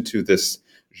aged into this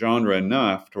genre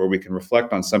enough to where we can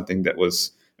reflect on something that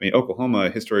was, Oklahoma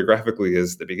historiographically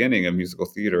is the beginning of musical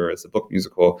theater as a book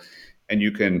musical. And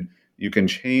you can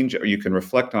change, or you can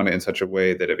reflect on it in such a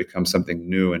way that it becomes something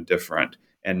new and different,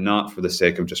 and not for the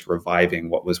sake of just reviving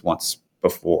what was once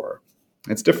before.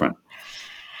 It's different.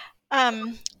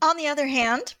 On the other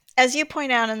hand, as you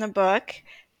point out in the book,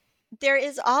 there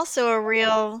is also a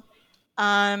real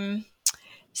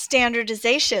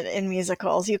standardization in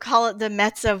musicals. You call it the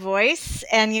mezzo voice,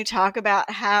 and you talk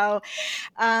about how,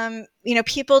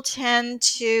 people tend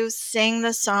to sing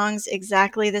the songs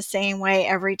exactly the same way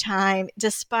every time,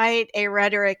 despite a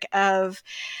rhetoric of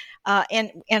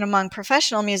and among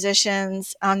professional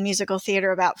musicians on musical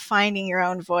theater about finding your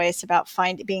own voice, about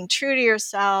being true to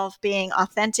yourself, being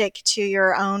authentic to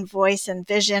your own voice and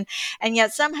vision. And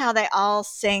yet somehow they all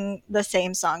sing the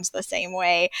same songs the same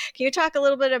way. Can you talk a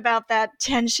little bit about that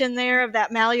tension there, of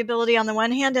that malleability on the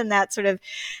one hand and that sort of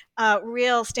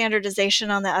real standardization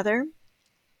on the other?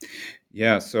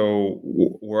 Yeah, so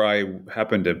where I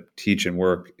happen to teach and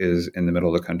work is in the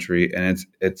middle of the country, and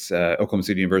it's Oklahoma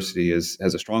City University has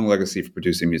a strong legacy for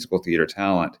producing musical theater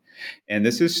talent. And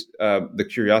this is the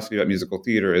curiosity about musical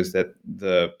theater, is that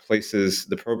the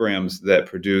programs that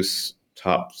produce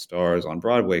top stars on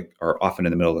Broadway are often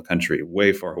in the middle of the country,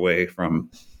 way far away from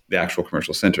the actual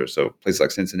commercial center. So places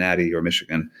like Cincinnati or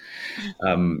Michigan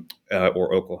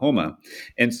or Oklahoma.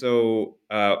 And so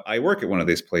I work at one of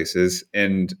these places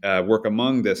and work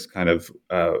among this kind of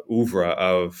oeuvre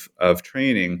of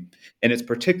training. And it's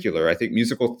particular. I think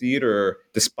musical theater,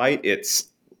 despite its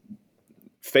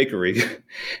fakery,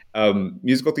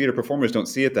 musical theater performers don't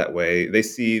see it that way. They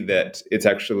see that it's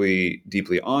actually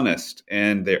deeply honest,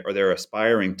 and they're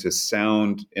aspiring to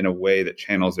sound in a way that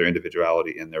channels their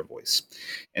individuality in their voice.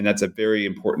 And that's a very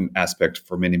important aspect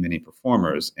for many, many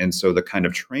performers. And so the kind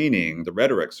of training, the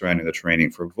rhetoric surrounding the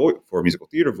training for musical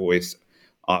theater voice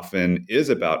often is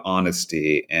about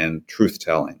honesty and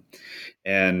truth-telling.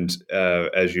 And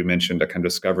as you mentioned, kind of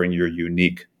discovering your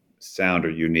unique sound or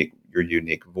your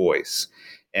unique voice.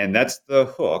 And that's the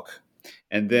hook.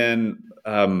 And then,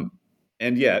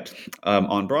 and yet,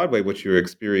 on Broadway, what you're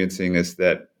experiencing is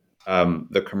that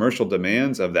the commercial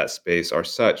demands of that space are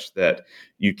such that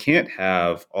you can't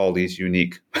have all these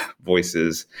unique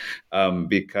voices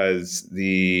because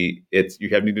you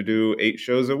need to do 8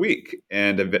 shows a week,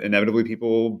 and inevitably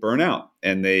people burn out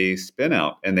and they spin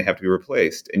out and they have to be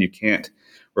replaced, and you can't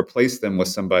replace them with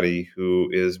somebody who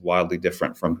is wildly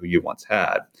different from who you once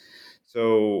had.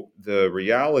 So the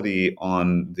reality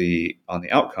on the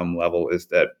outcome level is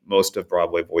that most of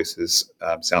Broadway voices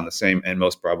sound the same, and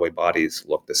most Broadway bodies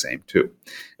look the same too.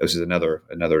 This is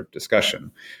another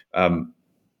discussion.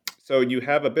 So you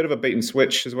have a bit of a bait and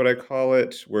switch, is what I call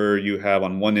it, where you have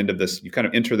on one end of this, you kind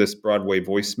of enter this Broadway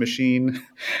voice machine,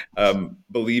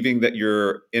 believing that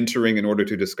you're entering in order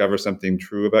to discover something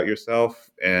true about yourself,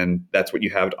 and that's what you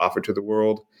have to offer to the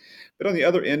world. But on the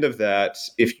other end of that,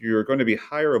 if you're going to be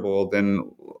hireable, then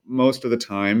most of the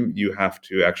time you have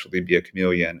to actually be a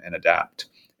chameleon and adapt.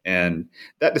 And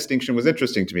that distinction was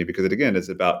interesting to me because it's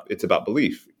about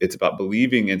belief. It's about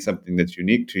believing in something that's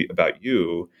unique about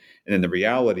you, and then the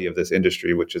reality of this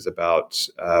industry, which is about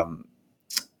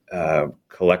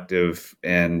collective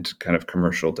and kind of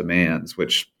commercial demands,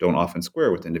 which don't often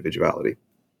square with individuality.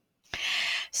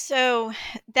 So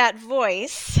that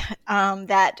voice,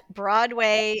 that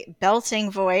Broadway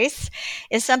belting voice,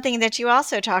 is something that you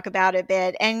also talk about a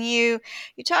bit, and you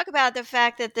talk about the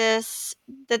fact that this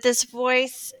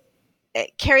voice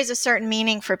carries a certain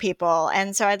meaning for people.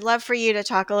 And so I'd love for you to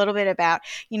talk a little bit about,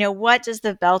 what does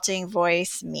the belting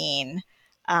voice mean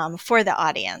for the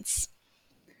audience?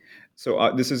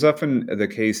 So this is often the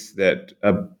case that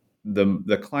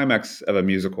the climax of a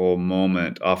musical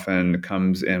moment often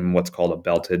comes in what's called a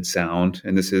belted sound.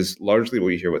 And this is largely what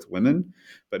you hear with women,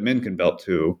 but men can belt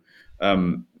too.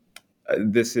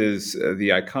 This is the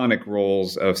iconic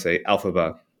roles of, say,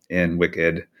 Elphaba in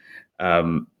Wicked,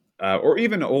 or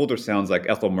even older sounds like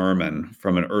Ethel Merman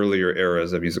from an earlier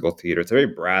eras of musical theater. It's a very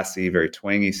brassy, very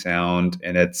twangy sound,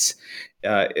 and it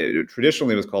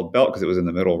traditionally was called belt because it was in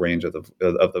the middle range of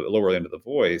the lower end of the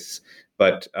voice.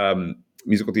 But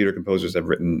musical theater composers have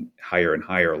written higher and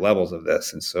higher levels of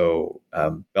this, and so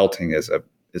belting is a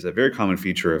very common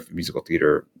feature of musical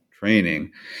theater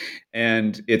training,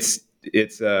 and it's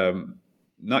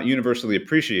not universally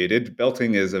appreciated.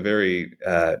 Belting is a very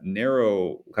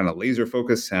narrow, kind of laser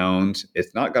focused sound.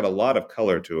 It's not got a lot of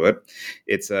color to it.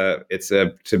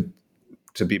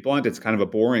 To be blunt, it's kind of a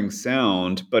boring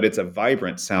sound, but it's a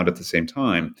vibrant sound at the same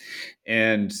time,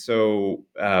 and so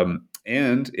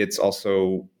and it's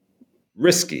also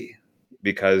risky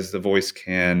because the voice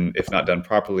can, if not done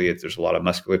properly, there's a lot of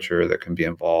musculature that can be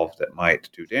involved that might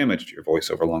do damage to your voice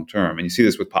over long term. And you see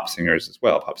this with pop singers as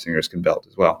well. Pop singers can belt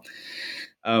as well.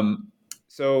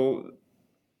 So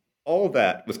all of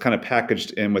that was kind of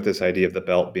packaged in with this idea of the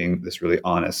belt being this really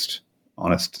honest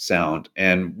sound.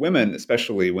 And women,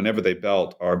 especially whenever they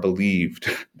belt, are believed.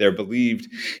 They're believed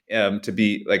to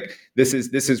be like, this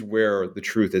is where the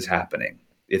truth is happening.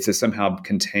 It's somehow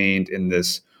contained in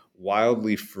this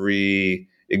wildly free,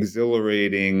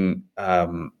 exhilarating,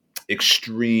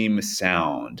 extreme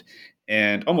sound,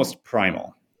 and almost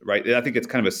primal, right? I think it's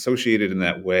kind of associated in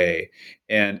that way.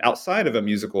 And outside of a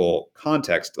musical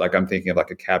context, like I'm thinking of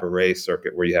like a cabaret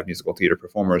circuit where you have musical theater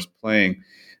performers playing,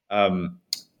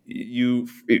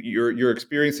 you're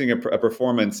experiencing a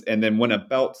performance, and then when a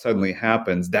belt suddenly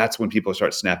happens, that's when people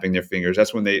start snapping their fingers.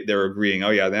 That's when they're agreeing, oh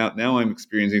yeah, now I'm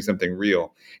experiencing something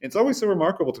real. And it's always so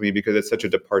remarkable to me because it's such a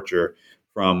departure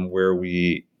from where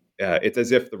it's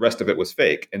as if the rest of it was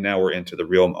fake, and now we're into the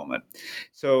real moment.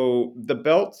 So the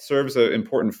belt serves an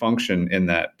important function in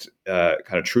that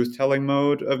kind of truth-telling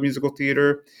mode of musical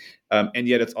theater, and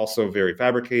yet it's also very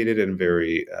fabricated and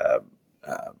very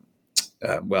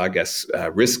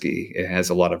risky. It has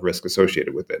a lot of risk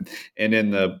associated with it. And in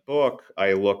the book,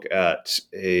 I look at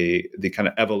the kind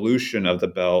of evolution of the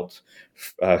belt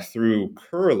through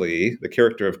Curly, the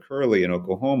character of Curly in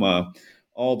Oklahoma,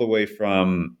 all the way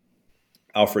from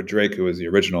Alfred Drake, who was the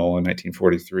original in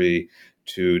 1943,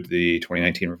 to the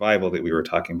 2019 revival that we were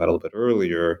talking about a little bit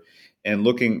earlier, and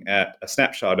looking at a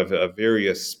snapshot of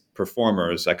various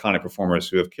performers, iconic performers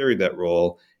who have carried that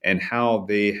role, and how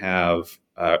they have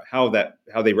how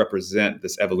they represent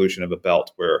this evolution of a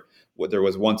belt, where there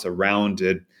was once a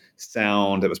rounded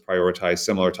sound that was prioritized,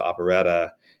 similar to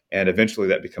operetta, and eventually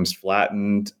that becomes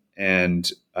flattened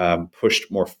and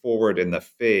pushed more forward in the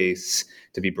face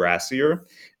to be brassier.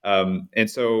 And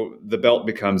so the belt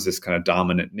becomes this kind of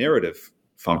dominant narrative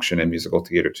function in musical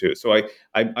theater too. So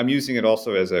I'm using it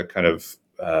also as a kind of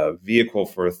vehicle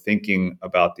for thinking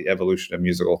about the evolution of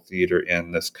musical theater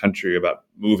in this country, about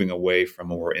moving away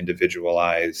from a more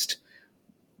individualized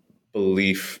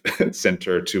belief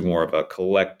center to more of a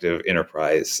collective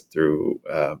enterprise through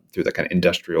the kind of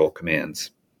industrial commands.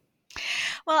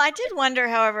 Well, I did wonder,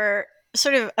 however,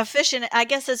 sort of efficient, I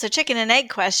guess it's a chicken and egg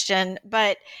question,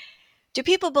 but do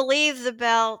people believe the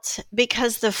belt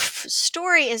because the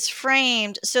story is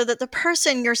framed so that the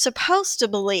person you're supposed to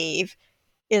believe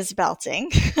is belting?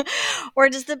 Or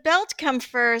does the belt come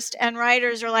first and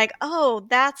writers are like, oh,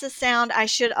 that's a sound I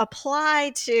should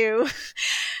apply to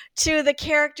the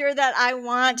character that I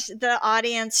want the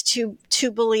audience to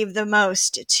believe the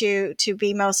most, to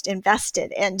be most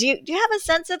invested in? Do you have a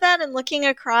sense of that in looking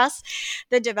across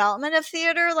the development of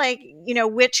theater, like,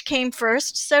 which came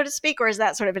first, so to speak, or is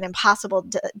that sort of an impossible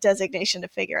designation to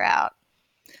figure out?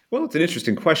 Well, it's an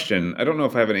interesting question. I don't know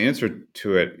if I have an answer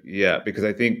to it yet, because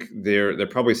I think they're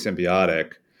probably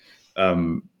symbiotic. I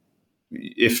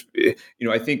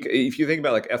think if you think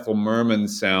about like Ethel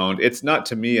Merman's sound, it's not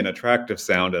to me an attractive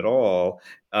sound at all,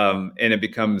 and it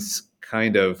becomes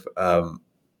kind of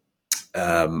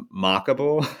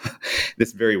mockable.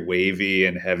 This very wavy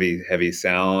and heavy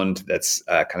sound that's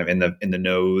kind of in the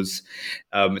nose.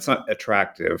 It's not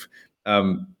attractive.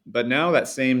 But now that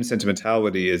same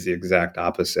sentimentality is the exact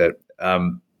opposite.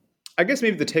 I guess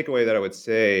maybe the takeaway that I would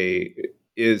say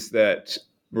is that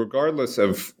regardless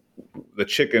of the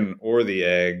chicken or the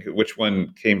egg, which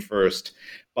one came first,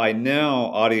 by now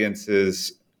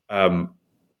audiences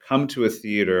come to a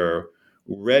theater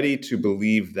ready to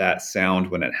believe that sound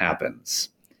when it happens.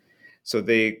 So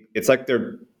it's like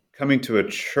they're coming to a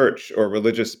church or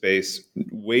religious space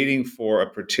waiting for a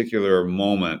particular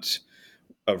moment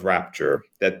of rapture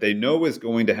that they know is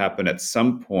going to happen at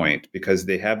some point because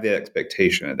they have the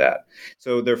expectation of that.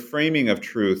 So their framing of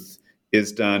truth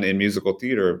is done in musical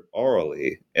theater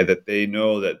orally, and that they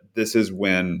know that this is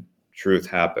when truth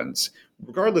happens.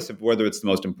 Regardless of whether it's the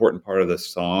most important part of the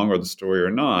song or the story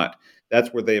or not,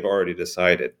 that's where they've already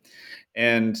decided.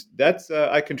 And that's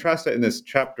I contrast that in this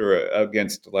chapter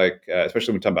against,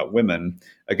 especially when we talk about women,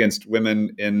 against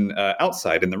women in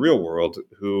outside in the real world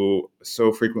who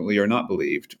so frequently are not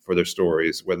believed for their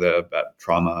stories, whether about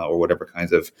trauma or whatever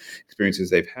kinds of experiences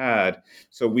they've had.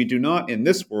 So we do not in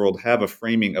this world have a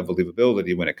framing of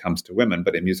believability when it comes to women,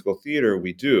 but in musical theater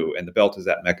we do, and the belt is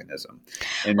that mechanism,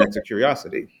 and that's a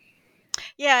curiosity.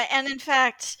 Yeah, and in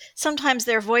fact, sometimes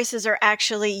their voices are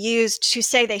actually used to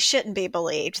say they shouldn't be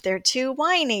believed. They're too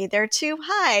whiny, they're too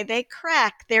high, they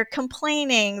crack, they're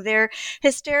complaining, they're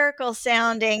hysterical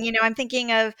sounding. I'm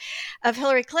thinking of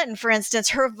Hillary Clinton, for instance.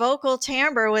 Her vocal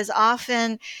timbre was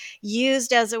often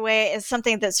used as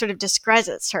something that sort of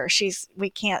discredits her. We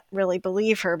can't really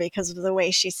believe her because of the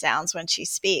way she sounds when she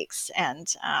speaks. And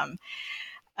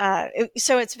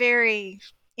so it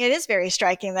is very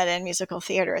striking that in musical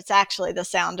theater, it's actually the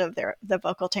sound of the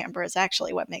vocal timbre is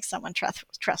actually what makes someone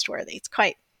trustworthy. It's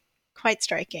quite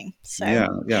striking. So yeah.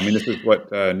 I mean, this is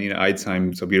what Nina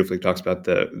Eidsheim so beautifully talks about,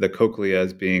 the cochlea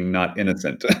as being not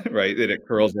innocent, right? That it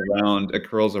curls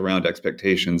around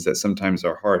expectations that sometimes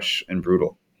are harsh and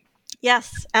brutal.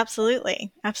 Yes,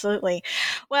 absolutely. Absolutely.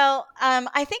 Well,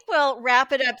 I think we'll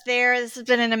wrap it up there. This has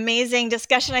been an amazing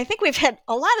discussion. I think we've hit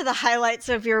a lot of the highlights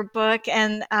of your book,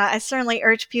 and I certainly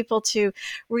urge people to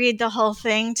read the whole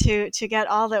thing to get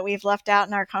all that we've left out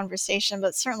in our conversation,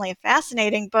 but certainly a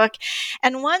fascinating book,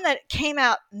 and one that came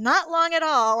out not long at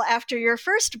all after your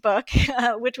first book,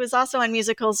 which was also on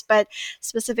musicals, but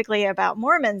specifically about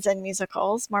Mormonism and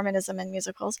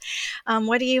musicals.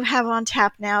 What do you have on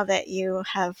tap now that you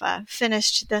have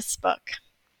finished this book?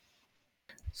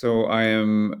 So I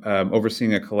am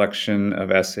overseeing a collection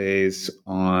of essays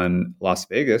on Las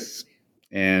Vegas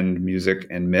and music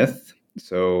and myth.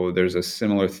 So there's a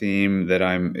similar theme that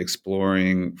I'm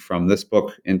exploring from this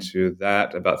book into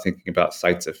that, about thinking about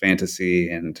sites of fantasy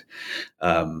and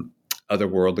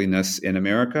otherworldliness in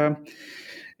America.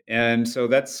 And so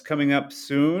that's coming up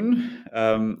soon.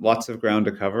 Lots of ground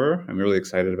to cover. I'm really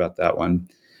excited about that one.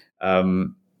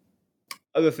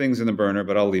 Other things in the burner,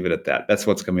 but I'll leave it at that. That's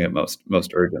what's coming up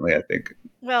most urgently, I think.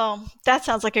 Well, that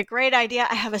sounds like a great idea.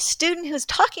 I have a student who's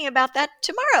talking about that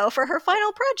tomorrow for her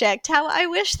final project. How I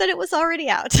wish that it was already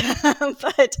out.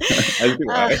 But as do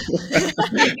I.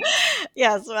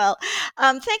 Yes, well,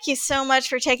 thank you so much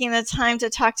for taking the time to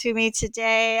talk to me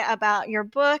today about your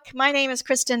book. My name is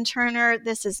Kristen Turner.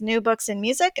 This is New Books in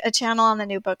Music, a channel on the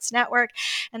New Books Network.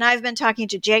 And I've been talking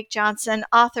to Jake Johnson,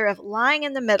 author of Lying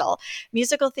in the Middle,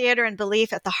 Musical Theater and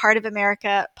Belief at the Heart of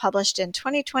America, published in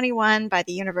 2021 by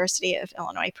the University of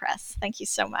Illinois Press. Thank you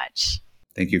so much.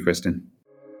 Thank you, Kristen.